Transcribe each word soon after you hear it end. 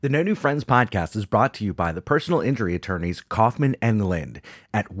The No New Friends podcast is brought to you by the personal injury attorneys Kaufman and Lind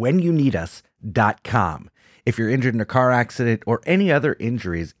at whenyouneedus.com. If you're injured in a car accident or any other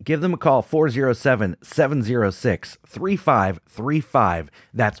injuries, give them a call 407-706-3535.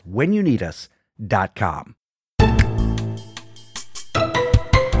 That's whenyouneedus.com.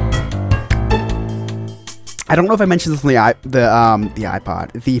 I don't know if I mentioned this on the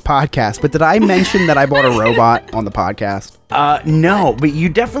podcast, but did I mention that I bought a robot on the podcast? No, but you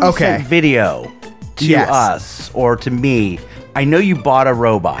definitely sent video to us or to me. I know you bought a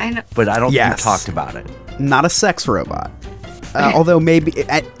robot, but I don't think you talked about it. Not a sex robot. Although maybe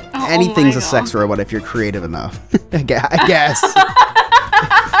anything's a sex robot if you're creative enough. I guess.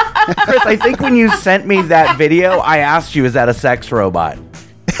 Chris, I think when you sent me that video, I asked you, is that a sex robot?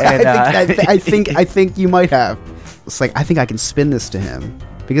 And, I think you might have. It's like, I think I can spin this to him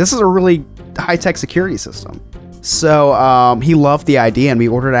because this is a really high-tech security system. So he loved the idea, and we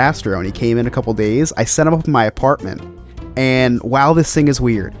ordered Astro, and he came in a couple days. I set him up in my apartment, and wow, this thing is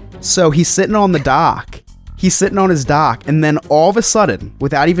weird. So he's sitting on the dock. He's sitting on his dock, and then all of a sudden,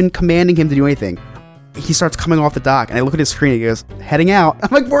 without even commanding him to do anything, he starts coming off the dock, and I look at his screen, and he goes, heading out. I'm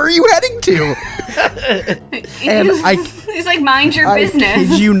like, where are you heading to? And he's like, mind your business. I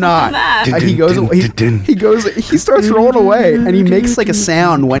kid you not. He starts rolling away, and he makes like a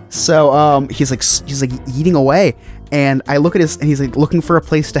sound when. So he's like eating away, and I look at his, and he's like looking for a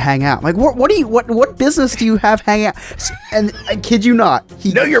place to hang out. I'm like, what business do you have hanging out? And I kid you not,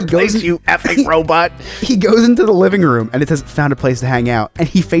 you effing robot. He goes into the living room, and it says found a place to hang out, and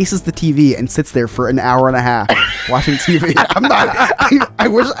he faces the TV and sits there for an hour and a half watching TV. I'm not. I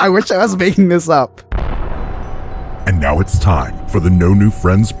wish I was making this up. And now it's time for the No New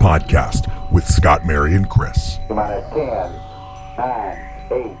Friends podcast with Scott, Mary, and Chris. 10, 9,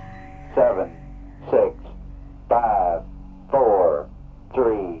 8, 7, 6, 5, 4,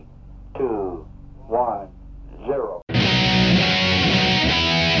 3, 2, 1, 0.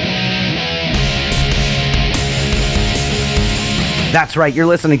 That's right. You're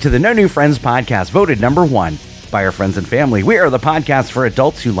listening to the No New Friends podcast, voted number 1 by our friends and family. We are the podcast for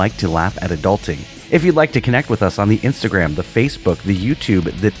adults who like to laugh at adulting. If you'd like to connect with us on the Instagram, the Facebook, the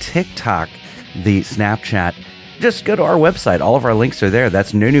YouTube, the TikTok, the Snapchat, just go to our website. All of our links are there.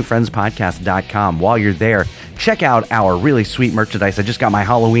 That's nonewfriendspodcast.com. While you're there, check out our really sweet merchandise. I just got my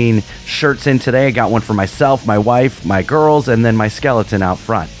Halloween shirts in today. I got one for myself, my wife, my girls, and then my skeleton out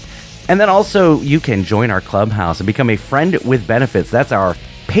front. And then also you can join our clubhouse and become a friend with benefits. That's our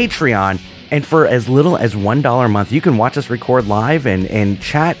Patreon. And for as little as $1 a month, you can watch us record live and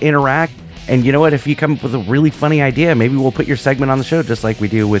chat, interact. And you know what? If you come up with a really funny idea, maybe we'll put your segment on the show, just like we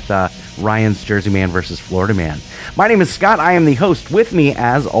do with Ryan's Jersey Man versus Florida Man. My name is Scott. I am the host. With me,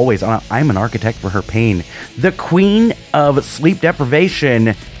 as always, I'm an architect for her pain, the queen of sleep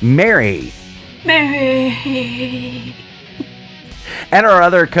deprivation, Mary. Mary. And our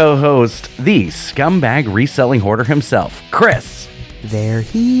other co-host, the scumbag reselling hoarder himself, Chris. They're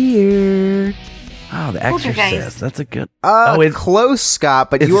here. Oh, The Exorcist. Poltergeist. That's a good... It's close,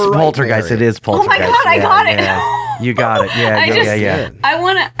 Scott, but you were right, Poltergeist. Mary. It is Poltergeist. Oh my God, I got it. Yeah. You got it. Yeah. I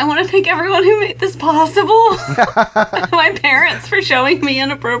want to thank everyone who made this possible. My parents for showing me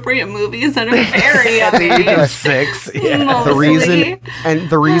inappropriate movies that are very At the age of 6. Yeah.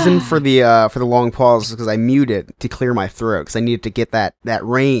 The reason for the long pause is because I muted to clear my throat because I needed to get that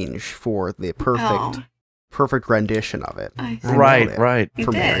range for the perfect rendition of it. Right.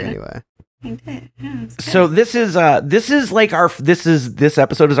 For Mary, anyway. I did. Yeah, so this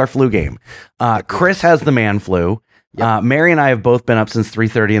episode is our flu game. Chris has the man flu. Yep. Mary and I have both been up since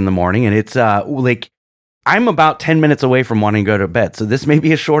 3:30 in the morning, and it's I'm about 10 minutes away from wanting to go to bed. So this may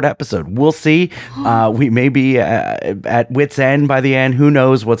be a short episode. We'll see. We may be at wit's end by the end. Who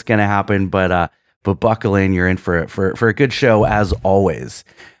knows what's going to happen? But buckle in. You're in for a good show as always.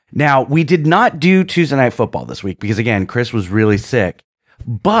 Now, we did not do Tuesday Night Football this week because again, Chris was really sick,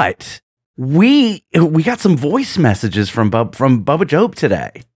 but we got some voice messages from Bubba Job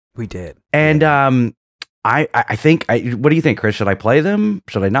today. We did. And I think what do you think, Chris? Should I play them?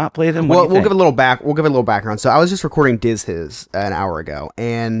 Should I not play them? We'll give a little background. So I was just recording Diz His an hour ago,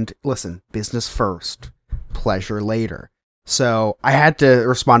 and listen, business first, pleasure later. So I had to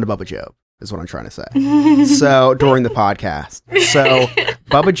respond to Bubba Job, is what I'm trying to say. So during the podcast, so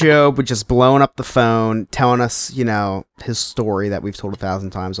Bubba Job was just blowing up the phone, telling us, his story that we've told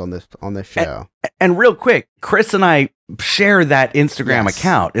 1,000 times on this show. And real quick, Chris and I share that Instagram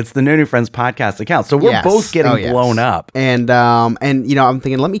account. It's the No New Friends podcast account. So we're both getting blown up. And I'm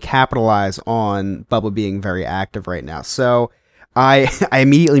thinking, let me capitalize on Bubba being very active right now. So I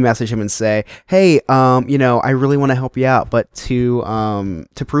immediately message him and say, hey, I really want to help you out, but to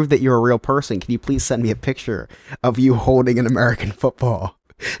prove that you're a real person, can you please send me a picture of you holding an American football?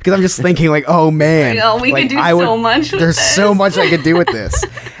 Because I'm just thinking like, oh man, we could do so much with there's this. so much I could do with this.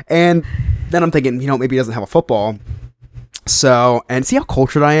 And then I'm thinking, maybe he doesn't have a football. So, and see how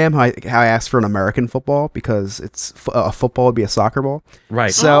cultured I am, how I asked for an American football, because it's a football would be a soccer ball.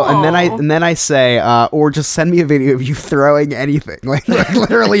 Right. So, and then I say, or just send me a video of you throwing anything, like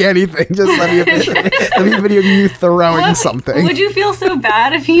literally anything. Just send me a video of you throwing something. Would you feel so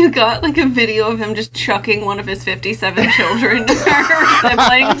bad if you got like a video of him just chucking one of his 57 children or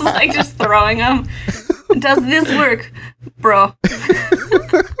siblings, like just throwing them? Does this work, bro?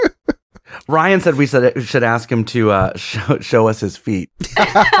 Ryan said we should ask him to show us his feet.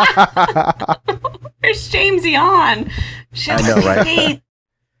 Where's Jamesy on? Show I know, us right? feet.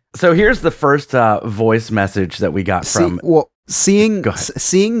 So here's the first voice message that we got from. Seeing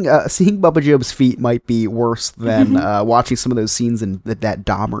Bubba Job's feet might be worse than watching some of those scenes in that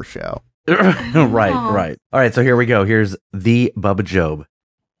Dahmer show. Right. All right, so here we go. Here's the Bubba Job.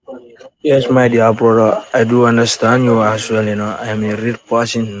 Yes, my dear brother, I do understand you as well. I am a real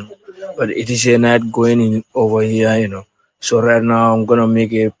person, but it is a night going in over here. So right now I'm gonna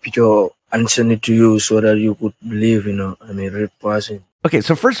make a picture and send it to you so that you could believe. I'm a real person. Okay,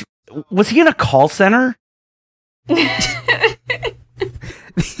 so first, was he in a call center? You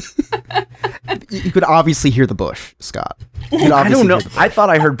could obviously hear the bush, Scott. I don't know. I thought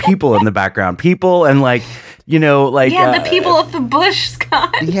I heard people in the background. People and the people of the bush,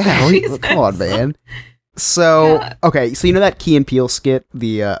 Scott. Yeah, come on, man. So, okay, so that Key and Peele skit,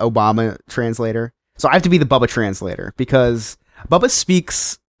 the Obama translator? So I have to be the Bubba translator because Bubba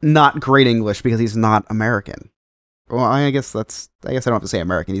speaks not great English because he's not American. Well, I guess I don't have to say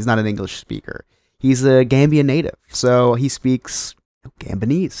American. He's not an English speaker. He's a Gambian native, so he speaks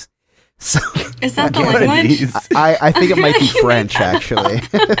Gambinese. So, is that the language? I think it might be French, actually.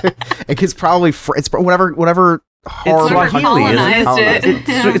 It's probably it's whatever. It's Swahili.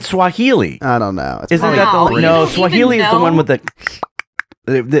 It's Swahili. I don't know. Isn't that the no? Swahili is the one with the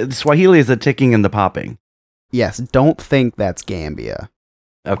Swahili is the ticking and the popping. Yes, don't think that's Gambia.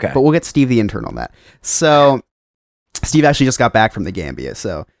 Okay, but we'll get Steve the intern on that. So Steve actually just got back from the Gambia,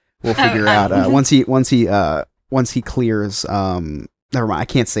 so we'll figure out once he clears. Never mind, I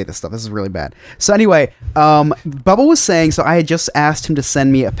can't say this stuff. This is really bad. So anyway, Bubba was saying, so I had just asked him to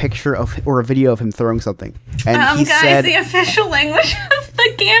send me a picture or a video of him throwing something. And he said, the official language of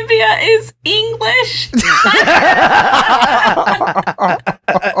the Gambia is English.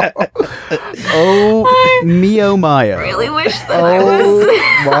 Oh, me oh my. I really wish that I was.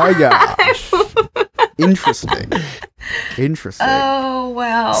 My gosh. Interesting. Oh,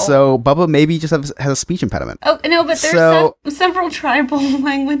 wow. So Bubba maybe just has a speech impediment. Oh, no, but there's several tribal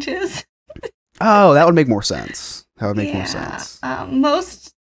languages. Oh, that would make more sense. More sense.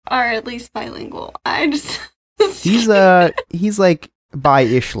 Most are at least bilingual. He's like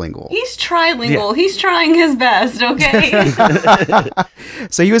bi-ish lingual. He's trilingual. Yeah. He's trying his best, okay?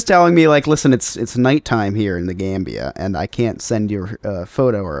 So he was telling me, like, listen, it's nighttime here in the Gambia, and I can't send you a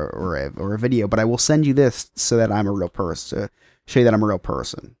photo or a video, but I will send you this so that I'm a real person, to show you that I'm a real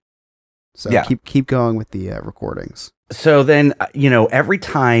person. So keep going with the recordings. So then, every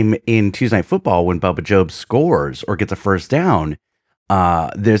time in Tuesday Night Football, when Bubba Job scores or gets a first down,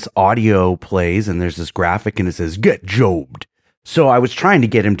 this audio plays and there's this graphic and it says, "Get Jobed." So I was trying to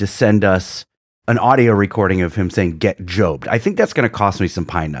get him to send us an audio recording of him saying "Get Jobed." I think that's going to cost me some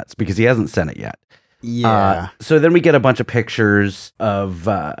pine nuts because he hasn't sent it yet. Yeah. So then we get a bunch of pictures of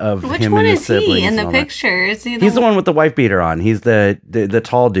Which him one and his is siblings. he in the picture? Is he He's the one with the wife beater on. He's the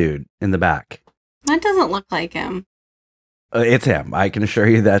tall dude in the back. That doesn't look like him. It's him. I can assure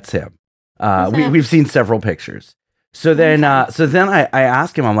you that's him. We've seen several pictures. So then I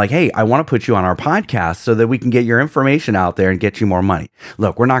asked him, I'm like, hey, I want to put you on our podcast so that we can get your information out there and get you more money.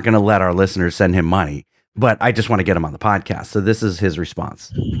 Look, we're not going to let our listeners send him money, but I just want to get him on the podcast. So this is his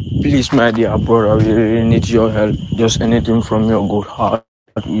response. Please, my dear brother, we really need your help. Just anything from your good heart.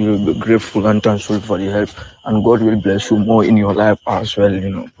 You'll be grateful and thankful for the help. And God will bless you more in your life as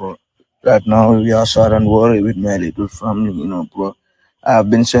well, bro. Right now, we are sad and worried with my little family, bro. I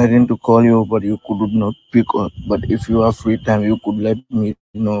have been trying to call you, but you could not pick up. But if you have free time, you could let me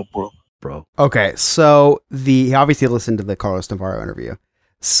know, bro. Okay, so he obviously listened to the Carlos Navarro interview.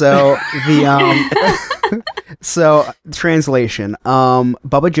 So so translation,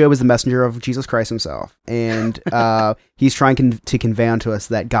 Bubba Job is the messenger of Jesus Christ himself, and he's trying to convey unto us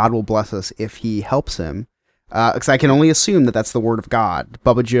that God will bless us if he helps him. Because I can only assume that that's the word of God.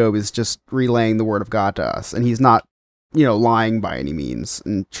 Bubba Job is just relaying the word of God to us, and he's not lying by any means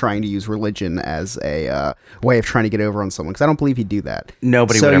and trying to use religion as a way of trying to get over on someone, because I don't believe he'd do that.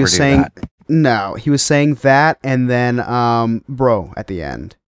 Nobody So would he ever was do saying, that. No, he was saying that, and then bro at the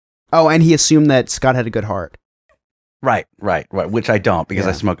end. Oh, and he assumed that Scott had a good heart. Right, which I don't, because I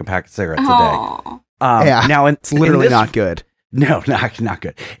Yeah. smoke a pack of cigarettes a day. Oh. Yeah, Now, It's literally in this, not good. No, not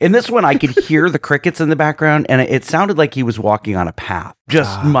good. In this one, I could hear the crickets in the background, and it sounded like he was walking on a path.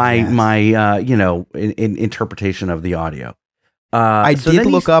 Just Yes. my interpretation of the audio. I so did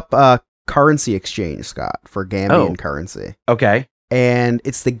then look he's- up currency exchange, Scott, for Gambian Oh. currency. Okay. And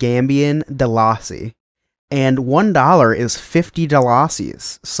it's the Gambian Dalasi. And $1 is 50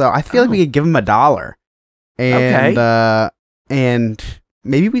 Dalasis. So I feel like we could give him $1. And and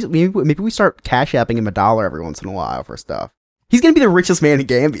maybe we start cash apping him $1 every once in a while for stuff. He's gonna be the richest man in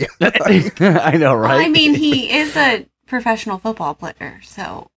Gambia. I know, right? Well, I mean, he is a professional football player,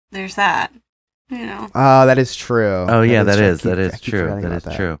 so there's that. Oh, that is true. Oh yeah, that true. is I keep true. forgetting That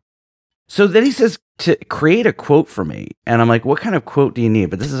about is true. So then he says to create a quote for me, and I'm like, "What kind of quote do you need?"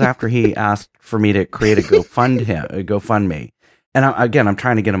 But this is after he asked for me to create a GoFundMe, and I'm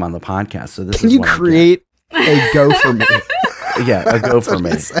trying to get him on the podcast. So this Can is you what I get. create a go for me? Yeah, a That's what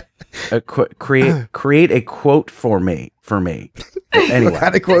GoFundMe. he said. Create a quote for me. Anyway, What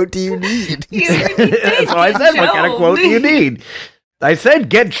kind of quote do you need? that's what I said. What kind of quote do you need? I said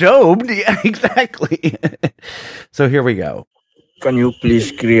get jobed. Yeah, exactly. So here we go. Can you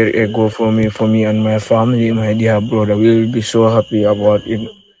please create a GoFundMe for me and my family, my dear brother? We will be so happy about it,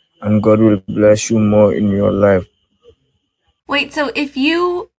 and God will bless you more in your life. Wait, so if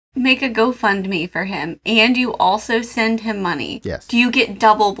you make a GoFundMe for him and you also send him money, Yes. do you get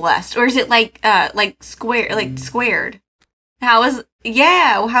double blessed, or is it like squared? How's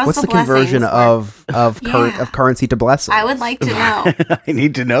What's the blessings conversion work? of Yeah. currency to blessings? I would like to know. I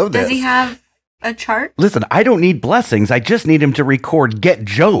need to know this. Does he have a chart? Listen, I don't need blessings. I just need him to record get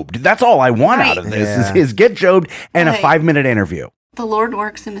jobed. That's all I want out of Right. this Yeah. is get jobed and a Right. 5-minute interview. The Lord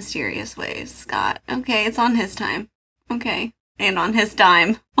works in mysterious ways, Scott. Okay, it's on his time. Okay. And on his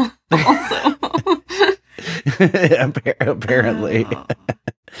dime also. Apparently.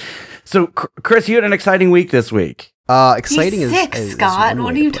 So, Chris, you had an exciting week this week. Exciting He's is sick, is Scott. one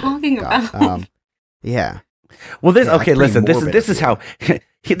What way are you to put it. talking God. about? Yeah. Well, this Yeah, okay. that's Listen, pretty this morbid is of how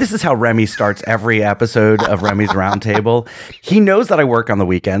this is how Remy starts every episode of Remy's Roundtable. He knows that I work on the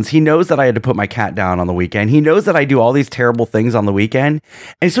weekends. He knows that I had to put my cat down on the weekend. He knows that I do all these terrible things on the weekend,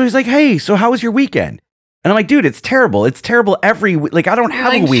 and so he's like, "Hey, so how was your weekend?" And I'm like, "Dude, it's terrible. It's terrible every like I don't You're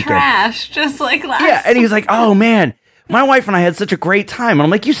have like a weekend." trash, just like last. Yeah, and he's like, "Oh man." My wife and I had such a great time. And I'm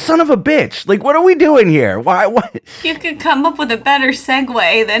like, you son of a bitch. Like, what are we doing here? Why? What? You could come up with a better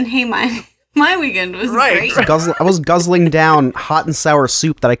segue than, hey, my weekend was Right. great. I was guzzling down hot and sour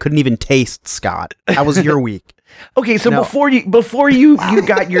soup that I couldn't even taste, Scott. How was your week? Okay, so No. before you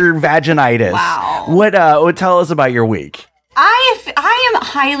got your vaginitis, Wow. what tell us about your week? I am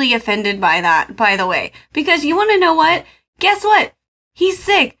highly offended by that, by the way, because you want to know what? Guess what? He's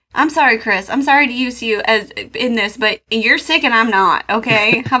sick. I'm sorry, Chris. I'm sorry to use you as in this, but you're sick and I'm not.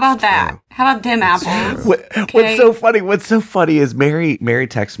 Okay, how about that? How about them apples? What's Okay. What's so funny is Mary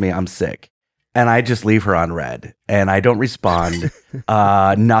texts me, I'm sick. And I just leave her on red and I don't respond.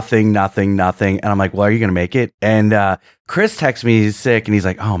 Nothing. And I'm like, well, are you going to make it? And Chris texts me he's sick and he's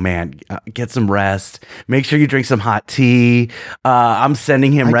like, oh man, get some rest. Make sure you drink some hot tea. I'm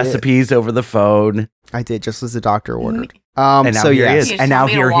sending him I did. recipes over the phone. I did just as the doctor ordered. And now So here he yes. is. You And now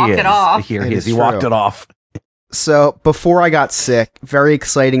just told me to here walk he it is. off. Here It he is. is He walked true. it off. So before I got sick, very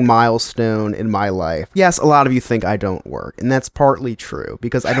exciting milestone in my life. Yes, a lot of you think I don't work, and that's partly true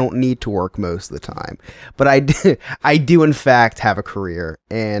because I don't need to work most of the time. But I do in fact have a career,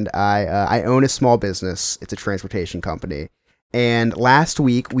 and I own a small business. It's a transportation company. And last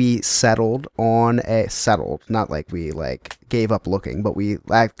week we settled, not like we like gave up looking, but we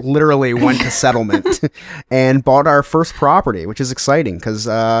like literally went to settlement and bought our first property, which is exciting because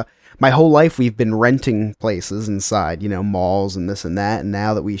my whole life we've been renting places inside, malls and this and that. And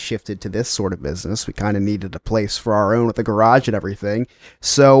now that we shifted to this sort of business, we kind of needed a place for our own with a garage and everything.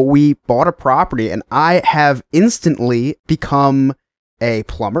 So we bought a property and I have instantly become a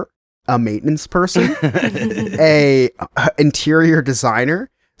plumber, a maintenance person, a interior designer.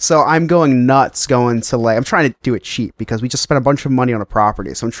 So I'm going nuts I'm trying to do it cheap because we just spent a bunch of money on a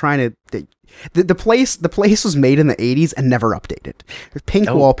property. So I'm trying to, the place was made in the 80s and never updated. There's pink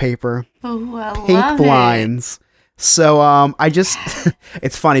wallpaper, Oh, I pink love blinds. So I just,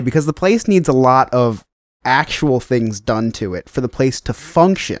 it's funny because the place needs a lot of actual things done to it for the place to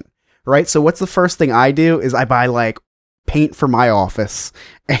function, right? So what's the first thing I do is I buy like paint for my office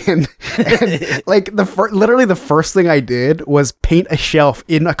And like literally the first thing I did was paint a shelf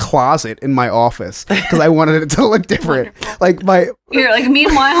in a closet in my office because I wanted it to look different. Like You're like,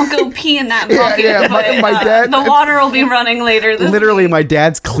 meanwhile, go pee in that bucket. yeah, my dad. The water will be running later. Literally, week. my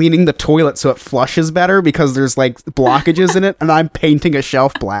dad's cleaning the toilet so it flushes better because there's like blockages in it, and I'm painting a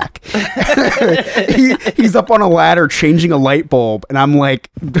shelf black. He's up on a ladder changing a light bulb, and I'm like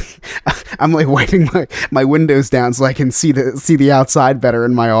wiping my windows down so I can see the outside better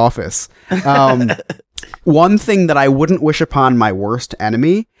in my office. One thing that I wouldn't wish upon my worst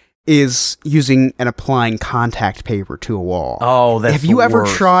enemy is using and applying contact paper to a wall. Oh, that's Have you ever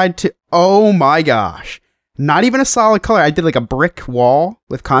tried to? Oh my gosh. Not even a solid color. I did like a brick wall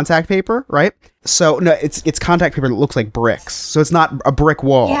with contact paper, right? So no, it's contact paper that looks like bricks. So it's not a brick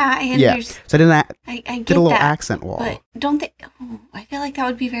wall. Yeah, So I didn't. I get did a little that, accent wall. But don't they? Oh, I feel like that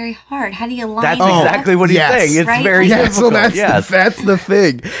would be very hard. How do you line? That's that? exactly what he's saying. It's right? very Yeah, difficult. so that's the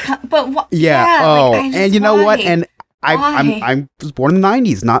thing. But Yeah. And you know what? And I Why? was born in the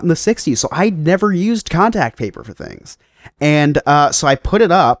 90s, not in the 60s, so I never used contact paper for things. And so I put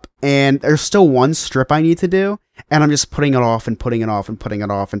it up, and there's still one strip I need to do, and I'm just putting it off and putting it off and putting it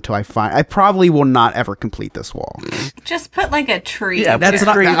off until I probably will not ever complete this wall. Just put like a tree. Yeah, That's put a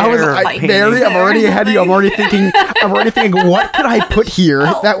not. tree Mary, I'm already ahead of you. I'm already thinking. What could I put here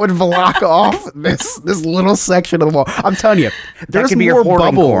that would block off this little section of the wall? I'm telling you, there's That could be more your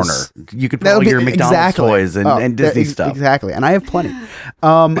hoarding bubbles. corner. You could put all your McDonald's toys and Disney stuff. Exactly, and I have plenty.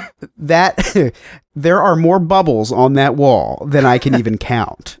 That there are more bubbles on that wall than I can even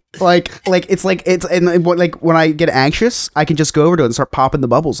count. Like when I get anxious, I can just go over to it and start popping the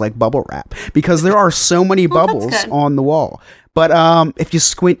bubbles like bubble wrap because there are so many bubbles on the wall. But if you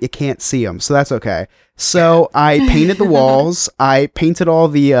squint, you can't see them, so that's okay. So I painted the walls. I painted all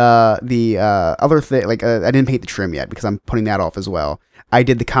the other thing. Like I didn't paint the trim yet because I'm putting that off as well. I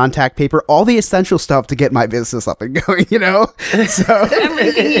did the contact paper, all the essential stuff to get my business up and going. You know, so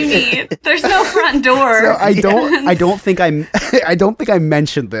Everything you need. There's no front door. So I don't think I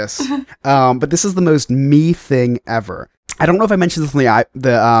mentioned this, but this is the most me thing ever. I don't know if I mentioned this on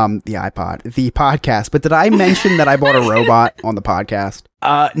the podcast, but did I mention that I bought a robot on the podcast?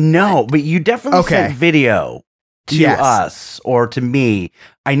 No, but you definitely Okay. sent video to us or to me.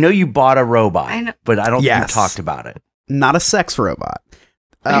 I know you bought a robot, but I don't think you talked about it. Not a sex robot.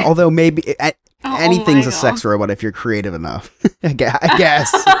 Although maybe anything's a sex robot if you're creative enough. I guess.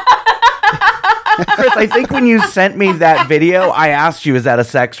 Chris, I think when you sent me that video, I asked you, "Is that a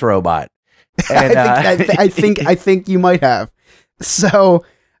sex robot?" And, I think you might have. So,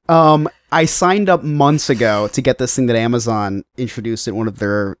 I signed up months ago to get this thing that Amazon introduced at one of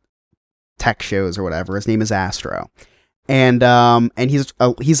their tech shows or whatever. His name is Astro. And he's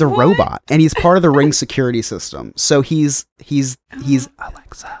a robot, and he's part of the Ring security system. So he's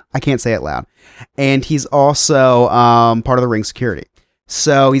Alexa. I can't say it loud. And he's also part of the Ring security.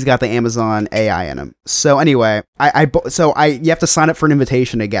 So he's got the Amazon AI in him. So anyway, you have to sign up for an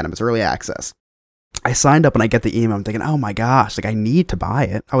invitation to get him. It's early access. I signed up and I get the email. I'm thinking, oh my gosh, like I need to buy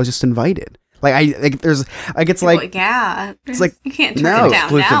it. I was just invited. It's like you can't turn no it down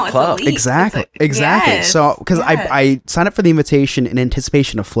exclusive now. club. It's elite. Exactly. Yes, So, because yes. I signed up for the invitation in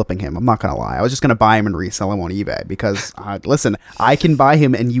anticipation of flipping him. I'm not gonna lie. I was just gonna buy him and resell him on eBay because, listen, I can buy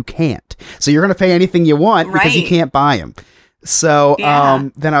him and you can't. So you're gonna pay anything you want because you Right. can't buy him. So, Yeah.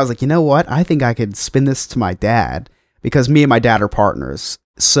 then I was like, you know what? I think I could spin this to my dad because me and my dad are partners.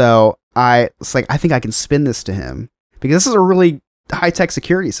 So I think I can spin this to him because this is a really high-tech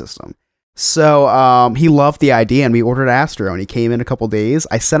security system. So he loved the idea, and we ordered Astro, and he came in a couple days.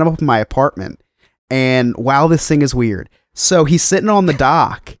 I set him up in my apartment, and wow, this thing is weird. So he's sitting on the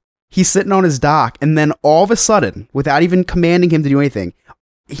dock. He's sitting on his dock, and then all of a sudden, without even commanding him to do anything,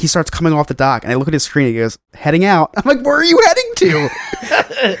 he starts coming off the dock, and I look at his screen, and he goes, heading out. I'm like, where are you heading to?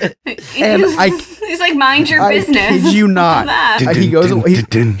 And he's like, mind your business. I kid you not. That. And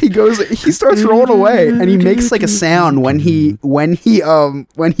he starts rolling away, and he makes like a sound when he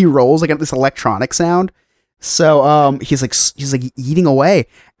rolls, like this electronic sound. So he's like eating away,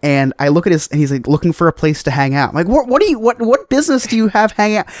 and I look at his, and he's like looking for a place to hang out. I'm like, what business do you have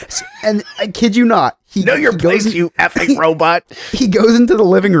hanging out? And I kid you not, you effing robot. He goes into the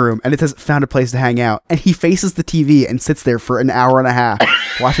living room, and it says found a place to hang out, and he faces the TV and sits there for an hour and a half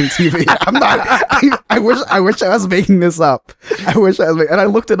watching TV. I'm not. I wish I was making this up. And I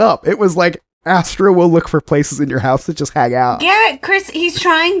looked it up. It was like Astro will look for places in your house to just hang out. Yeah, Chris, he's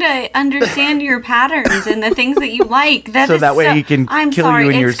trying to understand your patterns and the things that you like. So that way he can kill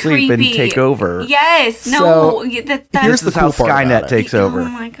you in your sleep and take over. Yes, So, that's here's This the is how cool part Skynet about it. takes Oh over.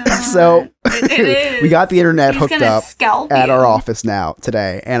 my god. So it is. we got the internet He's hooked gonna up scalp at you. our office now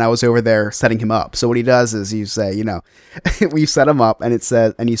today, and I was over there setting him up. So what he does is you say, we set him up, and it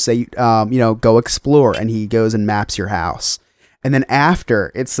says, and you say, go explore, and he goes and maps your house. And then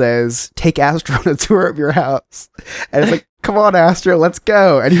after, it says, take Astro on a tour of your house. And it's like, come on, Astro, let's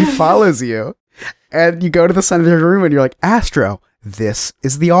go. And he follows you. And you go to the center of the room, and you're like, Astro, this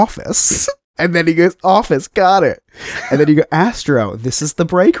is the office. And then he goes, office, got it. And then you go, Astro, this is the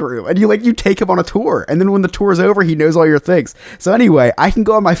break room. And you take him on a tour. And then when the tour is over, he knows all your things. So anyway, I can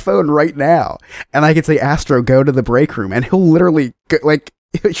go on my phone right now, and I can say, Astro, go to the break room. And he'll literally,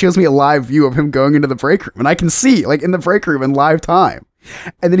 it shows me a live view of him going into the break room. And I can see, in the break room in live time.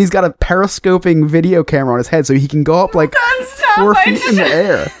 And then he's got a periscoping video camera on his head, so he can go up, God, stop. 4 I feet in the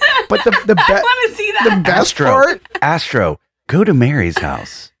air. But the I want to see the that. best part... Astro, go to Mary's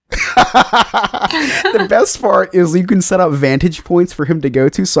house. The best part is you can set up vantage points for him to go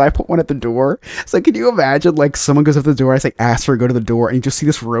to. So I put one at the door. So can you imagine, someone goes up to the door, I say, Astro, go to the door, and you just see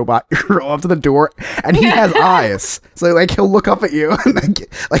this robot roll up to the door, and he has eyes. So he'll look up at you, and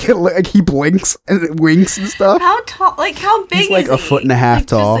he blinks and it winks and stuff. How tall? How big He's is he? a foot and a half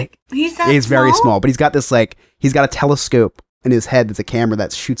tall. He's that He's very small? small, but he's got this he's got a telescope in his head that's a camera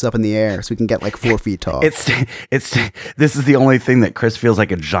that shoots up in the air, so he can get 4 feet tall. It's this is the only thing that Chris feels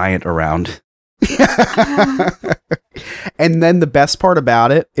like a giant around. And then the best part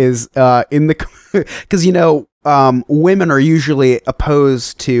about it is because women are usually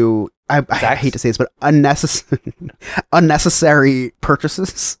opposed to I hate to say this, but unnecessary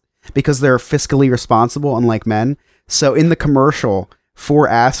purchases because they're fiscally responsible, unlike men. So in the commercial for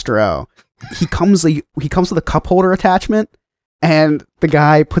Astro, he comes with a cup holder attachment. And the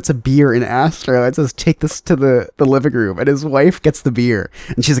guy puts a beer in Astro and says, take this to the living room. And his wife gets the beer.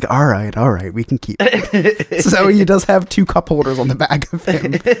 And she's like, all right, we can keep it. So he does have 2 cup holders on the back of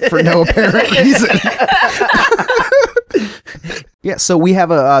him for no apparent reason. Yeah, so we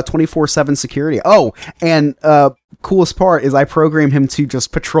have a 24/7 security. Oh, and coolest part is I program him to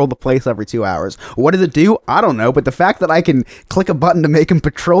just patrol the place every 2 hours. What does it do? I don't know, but the fact that I can click a button to make him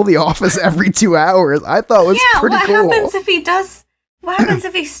patrol the office every 2 hours, I thought was pretty cool. What happens if he does? What happens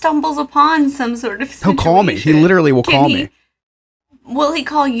if he stumbles upon some sort of situation? He'll call me. He literally will call me. Will he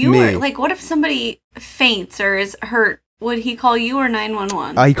call you? Me. Or, what if somebody faints or is hurt? Would he call you or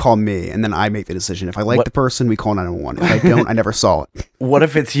 911? He called me, and then I make the decision. If I like the person, we call 911. If I don't, I never saw it. What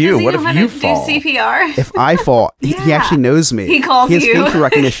if it's you? Does he What know if how you to fall? do CPR? If I fall, he Yeah. actually knows me. He calls He has you. facial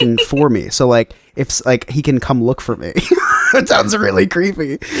recognition for me. So if he can come look for me. It sounds really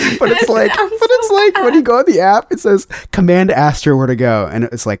creepy, but it's when you go on the app, it says command Astro where to go, and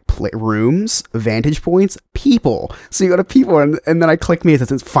it's rooms, vantage points, people. So you go to people, and then I click me. It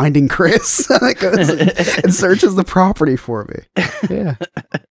says finding Chris. And it goes and searches the property for me. Yeah.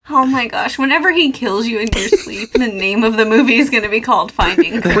 Oh my gosh! Whenever he kills you in your sleep, the name of the movie is going to be called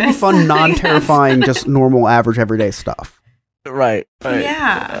Finding Chris. Pretty fun, non-terrifying, just normal, average, everyday stuff. Right.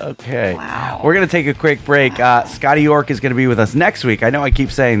 Yeah. Okay. Wow. We're going to take a quick break. Scotty York is going to be with us next week. I know I keep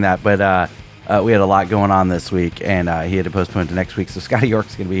saying that, but we had a lot going on this week, and he had to postpone to next week. So Scotty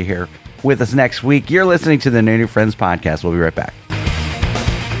York's going to be here with us next week. You're listening to the No New Friends podcast. We'll be right back.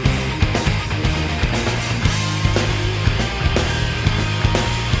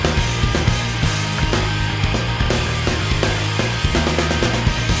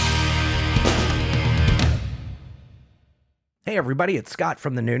 Hey everybody, it's Scott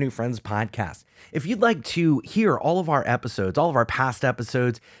from the No New Friends podcast. If you'd like to hear all of our episodes, all of our past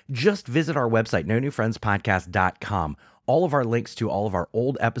episodes, just visit our website, nonewfriendspodcast.com. All of our links to all of our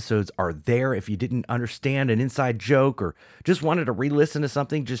old episodes are there. If you didn't understand an inside joke or just wanted to re-listen to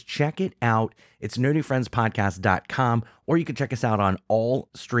something, just check it out. It's nonewfriendspodcast.com, or you can check us out on all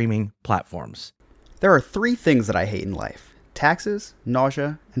streaming platforms. There are 3 things that I hate in life: taxes,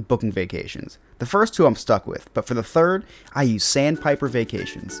 nausea, and booking vacations. The first 2 I'm stuck with, but for the third, I use Sandpiper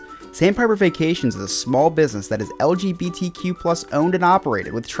Vacations. Sandpiper Vacations is a small business that is LGBTQ+ owned and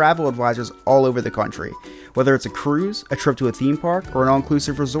operated with travel advisors all over the country. Whether it's a cruise, a trip to a theme park, or an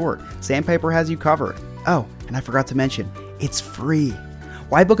all-inclusive resort, Sandpiper has you covered. Oh, and I forgot to mention, it's free.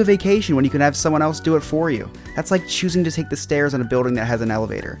 Why book a vacation when you can have someone else do it for you? That's like choosing to take the stairs in a building that has an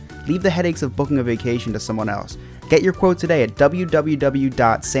elevator. Leave the headaches of booking a vacation to someone else. Get your quote today at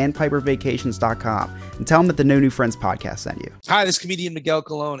www.sandpipervacations.com and tell them that the No New Friends podcast sent you. Hi, this is comedian Miguel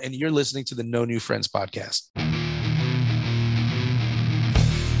Colon, and you're listening to the No New Friends podcast.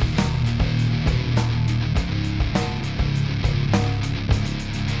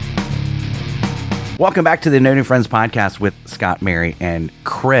 Welcome back to the No New Friends podcast with Scott, Mary, and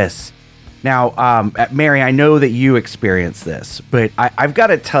Chris. Now, Mary, I know that you experienced this, but I've got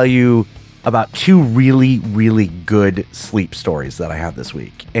to tell you about two really, really good sleep stories that I had this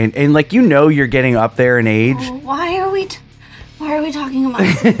week. And like, you're getting up there in age. Oh, why are we talking about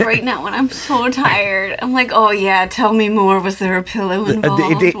sleep right now when I'm so tired? I'm like, oh yeah, tell me more. Was there a pillow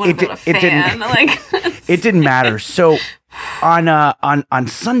involved? What about a fan? It didn't matter. So on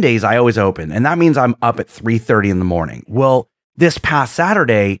Sundays, I always open, and that means I'm up at 3:30 in the morning. Well, this past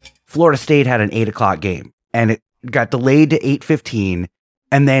Saturday, Florida State had an 8:00 game, and it got delayed to 8:15,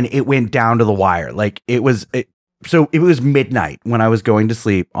 and then it went down to the wire. Like so it was midnight when I was going to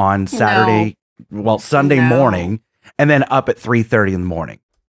sleep on Sunday morning, and then up at 3:30 in the morning.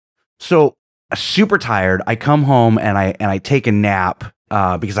 So super tired. I come home and I take a nap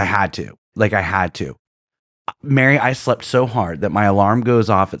because I had to. Mary, I slept so hard that my alarm goes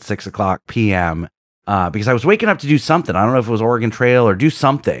off at 6:00 p.m. Because I was waking up to do something. I don't know if it was Oregon Trail or do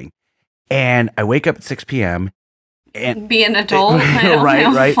something. And I wake up at 6 p.m. and be an adult,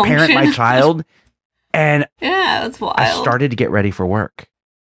 right, parent my child. And yeah, that's wild. I started to get ready for work.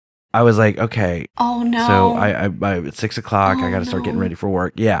 I was like, okay. Oh no. So I at 6:00, I got to start getting ready for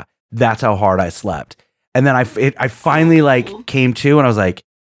work. Yeah, that's how hard I slept. And then I finally came to, and I was like,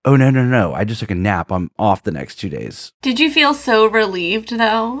 oh, no. I just took a nap. I'm off the next 2 days. Did you feel so relieved,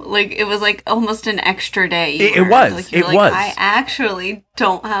 though? Like, it was like almost an extra day. It was. I actually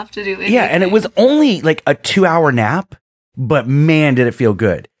don't have to do anything. Yeah, and it was only like a 2-hour nap, but man, did it feel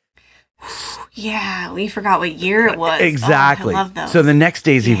good. Yeah, we forgot what year it was. Exactly. Oh, I love those. So the next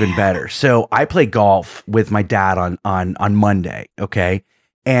day's even better. So I play golf with my dad on Monday, okay?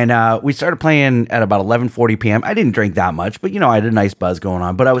 And we started playing at about 11:40 p.m. I didn't drink that much, but I had a nice buzz going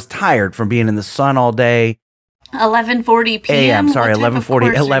on. But I was tired from being in the sun all day. 11:40 p.m. Sorry,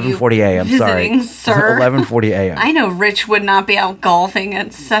 11:40 a.m. Sorry, sir. 11:40 a.m. I know Rich would not be out golfing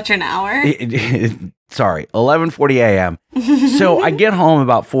at such an hour. Sorry, 11:40 a.m. So I get home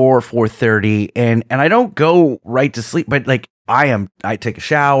about 4:30, and I don't go right to sleep, but I take a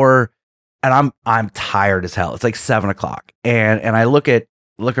shower, and I'm tired as hell. It's like 7:00, and I look at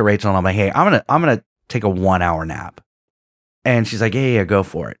Rachel, and I'm like, hey, I'm gonna take a 1-hour nap. And she's like, yeah, go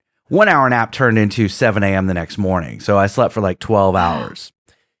for it. 1-hour nap turned into 7 a.m. the next morning. So I slept for like 12 hours.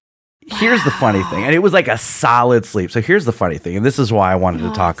 Here's the funny thing. And it was like a solid sleep. So here's the funny thing. And this is why I wanted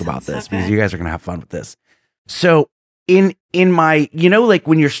to talk about this, because you guys are going to have fun with this. So in my, like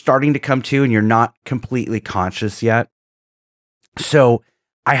when you're starting to come to and you're not completely conscious yet. So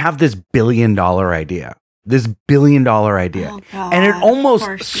I have this $1 billion idea. Oh, God, and it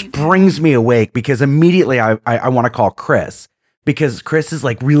almost springs me awake because immediately I want to call Chris, because Chris is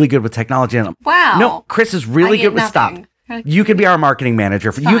like really good with technology. And wow. No, Chris is really good with stuff. You could be our marketing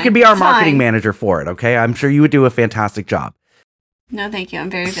manager. You could be our marketing manager for it. Okay. I'm sure you would do a fantastic job. No, thank you. I'm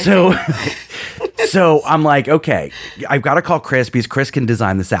very busy. So I'm like, okay, I've got to call Chris because Chris can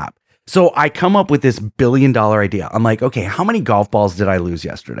design this app. So I come up with this $1 billion idea. I'm like, okay, how many golf balls did I lose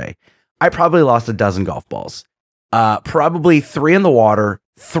yesterday? I probably lost a dozen golf balls, probably 3 in the water,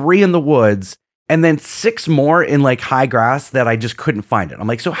 3 in the woods, and then 6 more in like high grass that I just couldn't find it. I'm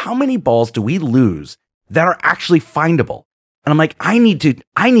like, so how many balls do we lose that are actually findable? And I'm like, I need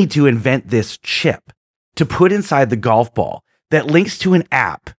to invent this chip to put inside the golf ball that links to an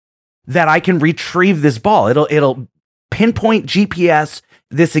app that I can retrieve this ball. It'll pinpoint GPS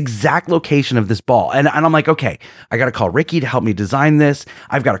this exact location of this ball. And I'm like, okay, I got to call Ricky to help me design this.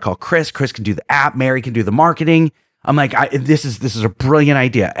 I've got to call Chris. Chris can do the app. Mary can do the marketing. I'm like, this is a brilliant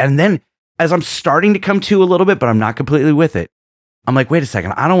idea. And then as I'm starting to come to a little bit, but I'm not completely with it, I'm like, wait a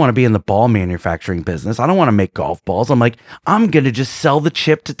second. I don't want to be in the ball manufacturing business. I don't want to make golf balls. I'm like, I'm going to just sell the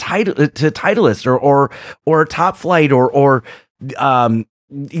chip to Titleist or Top Flight or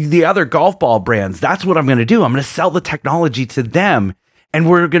the other golf ball brands. That's what I'm going to do. I'm going to sell the technology to them, and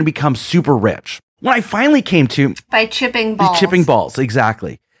we're going to become super rich. When I finally came to by chipping balls. Chipping balls,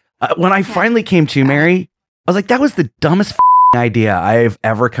 exactly. When I finally came to, Mary, I was like, that was the dumbest idea I've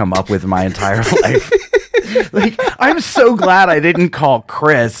ever come up with in my entire life. Like, I'm so glad I didn't call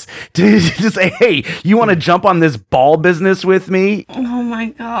Chris to say, hey, you want to jump on this ball business with me? Oh my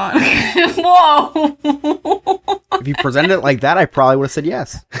God. Whoa. If you presented it like that, I probably would have said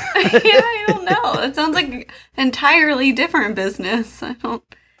yes. Yeah, I don't know. It sounds like an entirely different business. I don't.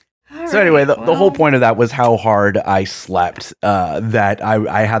 So anyway, the whole point of that was how hard I slept, that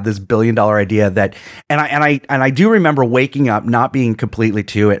I had this $1 billion idea that, and I do remember waking up, not being completely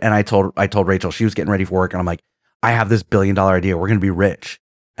to it. And I told Rachel, she was getting ready for work, and I'm like, I have this $1 billion idea. We're going to be rich.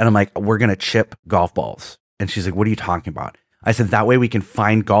 And I'm like, we're going to chip golf balls. And she's like, what are you talking about? I said, that way we can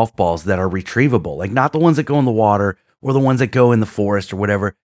find golf balls that are retrievable, like not the ones that go in the water or the ones that go in the forest or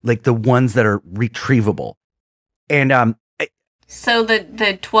whatever, like the ones that are retrievable. And so the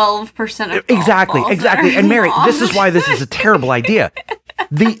 12% of exactly. And Mary, lost. this is why this is a terrible idea.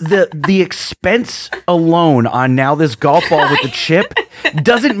 The expense alone on now this golf ball with the chip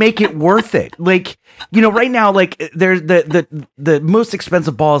doesn't make it worth it. Like, right now, like there's the most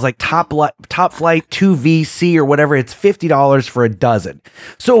expensive ball is like Top Flight 2VC or whatever. It's $50 for a dozen.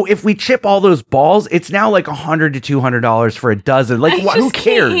 So if we chip all those balls, it's now like $100 to $200 for a dozen. Like, who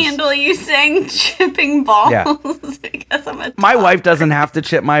cares? I can't handle you saying chipping balls. Yeah. Because I'm a My wife doesn't have to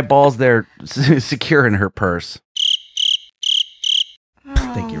chip my balls. They're secure in her purse.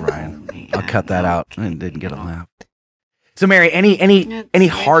 Thank you, Ryan. I'll cut that out. I didn't get a laugh. So, Mary, any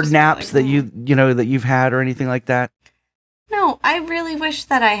hard naps that that you've had or anything like that? No, I really wish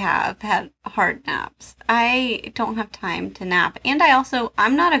that I have had hard naps. I don't have time to nap, and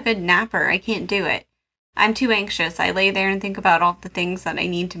I'm not a good napper. I can't do it. I'm too anxious. I lay there and think about all the things that I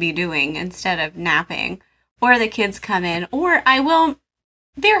need to be doing instead of napping. Or the kids come in, or I will.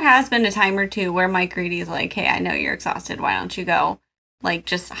 There has been a time or two where Mike Reedy's like, "Hey, I know you're exhausted. Why don't you go? Like,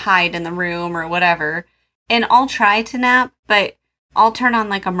 just hide in the room or whatever." And I'll try to nap, but I'll turn on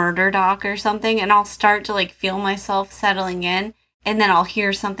like a murder doc or something, and I'll start to like feel myself settling in, and then I'll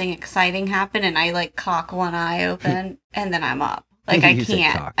hear something exciting happen, and I like cock one eye open, and then I'm up. Like, I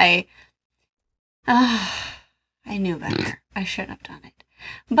can't. I knew better. I should have done it.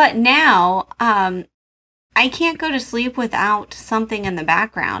 But now, I can't go to sleep without something in the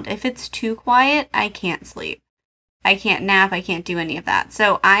background. If it's too quiet, I can't sleep. I can't nap. I can't do any of that.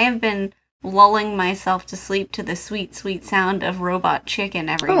 So I have been lulling myself to sleep to the sweet, sweet sound of Robot Chicken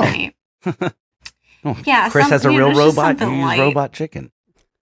every night. Yeah, Chris has a real robot. You use Robot Chicken.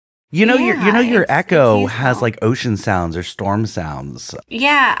 Your Echo has like ocean sounds or storm sounds.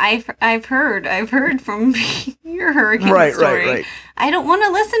 Yeah, I've heard from your hurricane story. Right. I don't want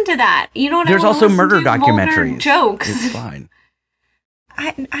to listen to that. You know what? There's also murder documentaries. Jokes. It's fine.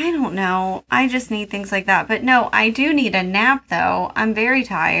 I don't know. I just need things like that. But no, I do need a nap though. I'm very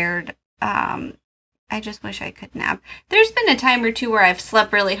tired. I just wish I could nap. There's been a time or two where I've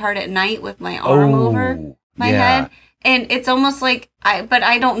slept really hard at night with my arm over my head. And it's almost like but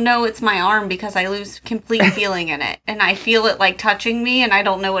I don't know it's my arm because I lose complete feeling in it. And I feel it like touching me and I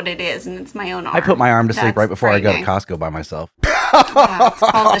don't know what it is. And it's my own arm. I put my arm to sleep right before I go to Costco by myself. Yeah, it's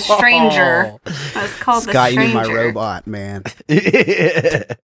called The Stranger. It's called Scott, The Stranger. you need my robot, man.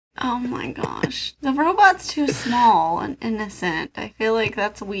 Oh my gosh. The robot's too small and innocent. I feel like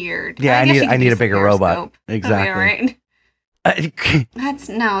that's weird. Yeah, I need a bigger robot. Exactly. Right. That's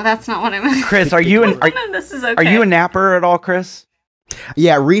not what I meant. Chris, are you this is okay. Are you a napper at all, Chris?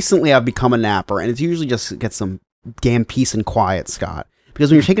 Yeah, recently I've become a napper, and it's usually just to get some damn peace and quiet, Scott. Because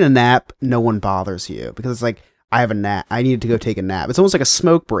when you're taking a nap, no one bothers you. Because it's like, I have a nap. I need to go take a nap. It's almost like a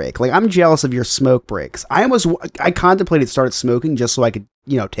smoke break. Like, I'm jealous of your smoke breaks. I contemplated started smoking just so I could,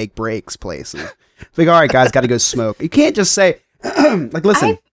 take breaks places. It's like, all right, guys, got to go smoke. You can't just say, like,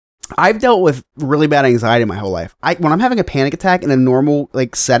 listen, I've dealt with really bad anxiety my whole life. When I'm having a panic attack in a normal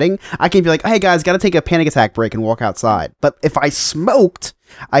setting, I can be like, hey guys, got to take a panic attack break and walk outside. But if I smoked,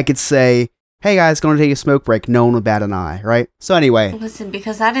 I could say, hey guys, going to take a smoke break. No one would bat an eye, right? So anyway. Listen,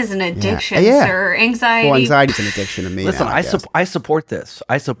 because that is an addiction, sir. Anxiety. Well, anxiety's an addiction to me. Listen, now, I support this.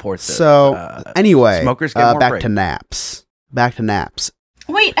 So anyway, smokers get more back break. to naps.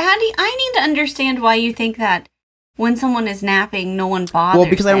 Wait, Andy, I need to understand why you think that when someone is napping, no one bothers Well,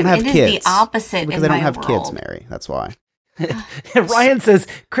 because I don't have It kids. is the opposite Because in I don't my have world. kids, Mary. That's why. Ryan says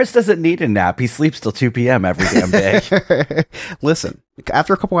Chris doesn't need a nap. He sleeps till 2 p.m. every damn day. Listen,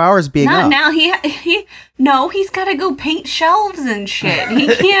 after a couple hours being Not up. now. He's got to go paint shelves and shit.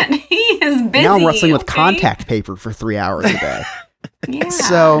 He can't. He is busy. Now I'm wrestling with okay? contact paper for 3 hours a day. Yeah.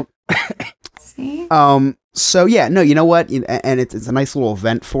 So, See? so yeah, no, you know what? And it's a nice little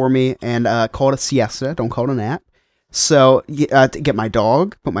event for me. And call it a siesta. Don't call it a nap. So, to get my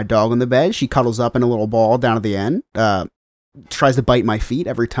dog, put my dog on the bed. She cuddles up in a little ball down at the end. Tries to bite my feet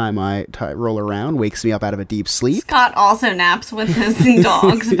every time I roll around. Wakes me up out of a deep sleep. Scott also naps with his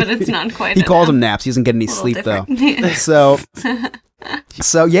dogs, but it's not quite. He calls them naps. He doesn't get any sleep though.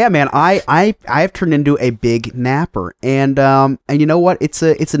 So yeah, man, I have turned into a big napper, and you know what? It's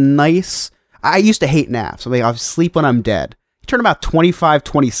a nice. I used to hate naps. I mean, I sleep when I'm dead. You turn about 25,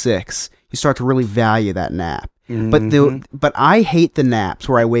 26, you start to really value that nap. Mm-hmm. But I hate the naps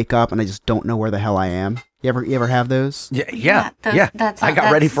where I wake up and I just don't know where the hell I am. You ever have those? Yeah. I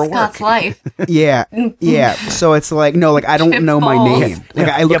got ready for Scott's work. life. Yeah. So it's like, no, like I don't know my name. Like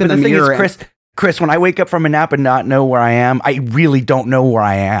I look in the mirror. Chris, Chris, when I wake up from a nap and not know where I am, I really don't know where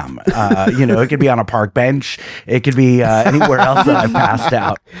I am. It could be on a park bench. It could be anywhere else that I've passed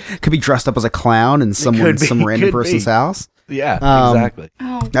out. Could be dressed up as a clown in some random person's house. Yeah, exactly.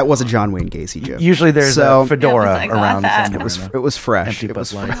 Oh, That was a John Wayne Gacy joke. Usually there's a fedora I got around. that. somewhere. It was fresh. Empty It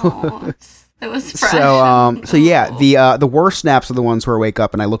was Bud Light. oh, it was fresh. So yeah, the worst naps are the ones where I wake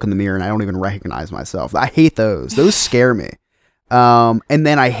up and I look in the mirror and I don't even recognize myself. I hate those. Those scare me. And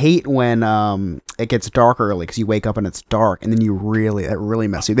then I hate when it gets dark early because you wake up and it's dark, and then that really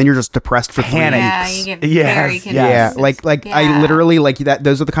messes you. Then you're just depressed for 3 Panic. weeks. Yeah, you get Yes, very yes. confused. Yeah, I literally like that.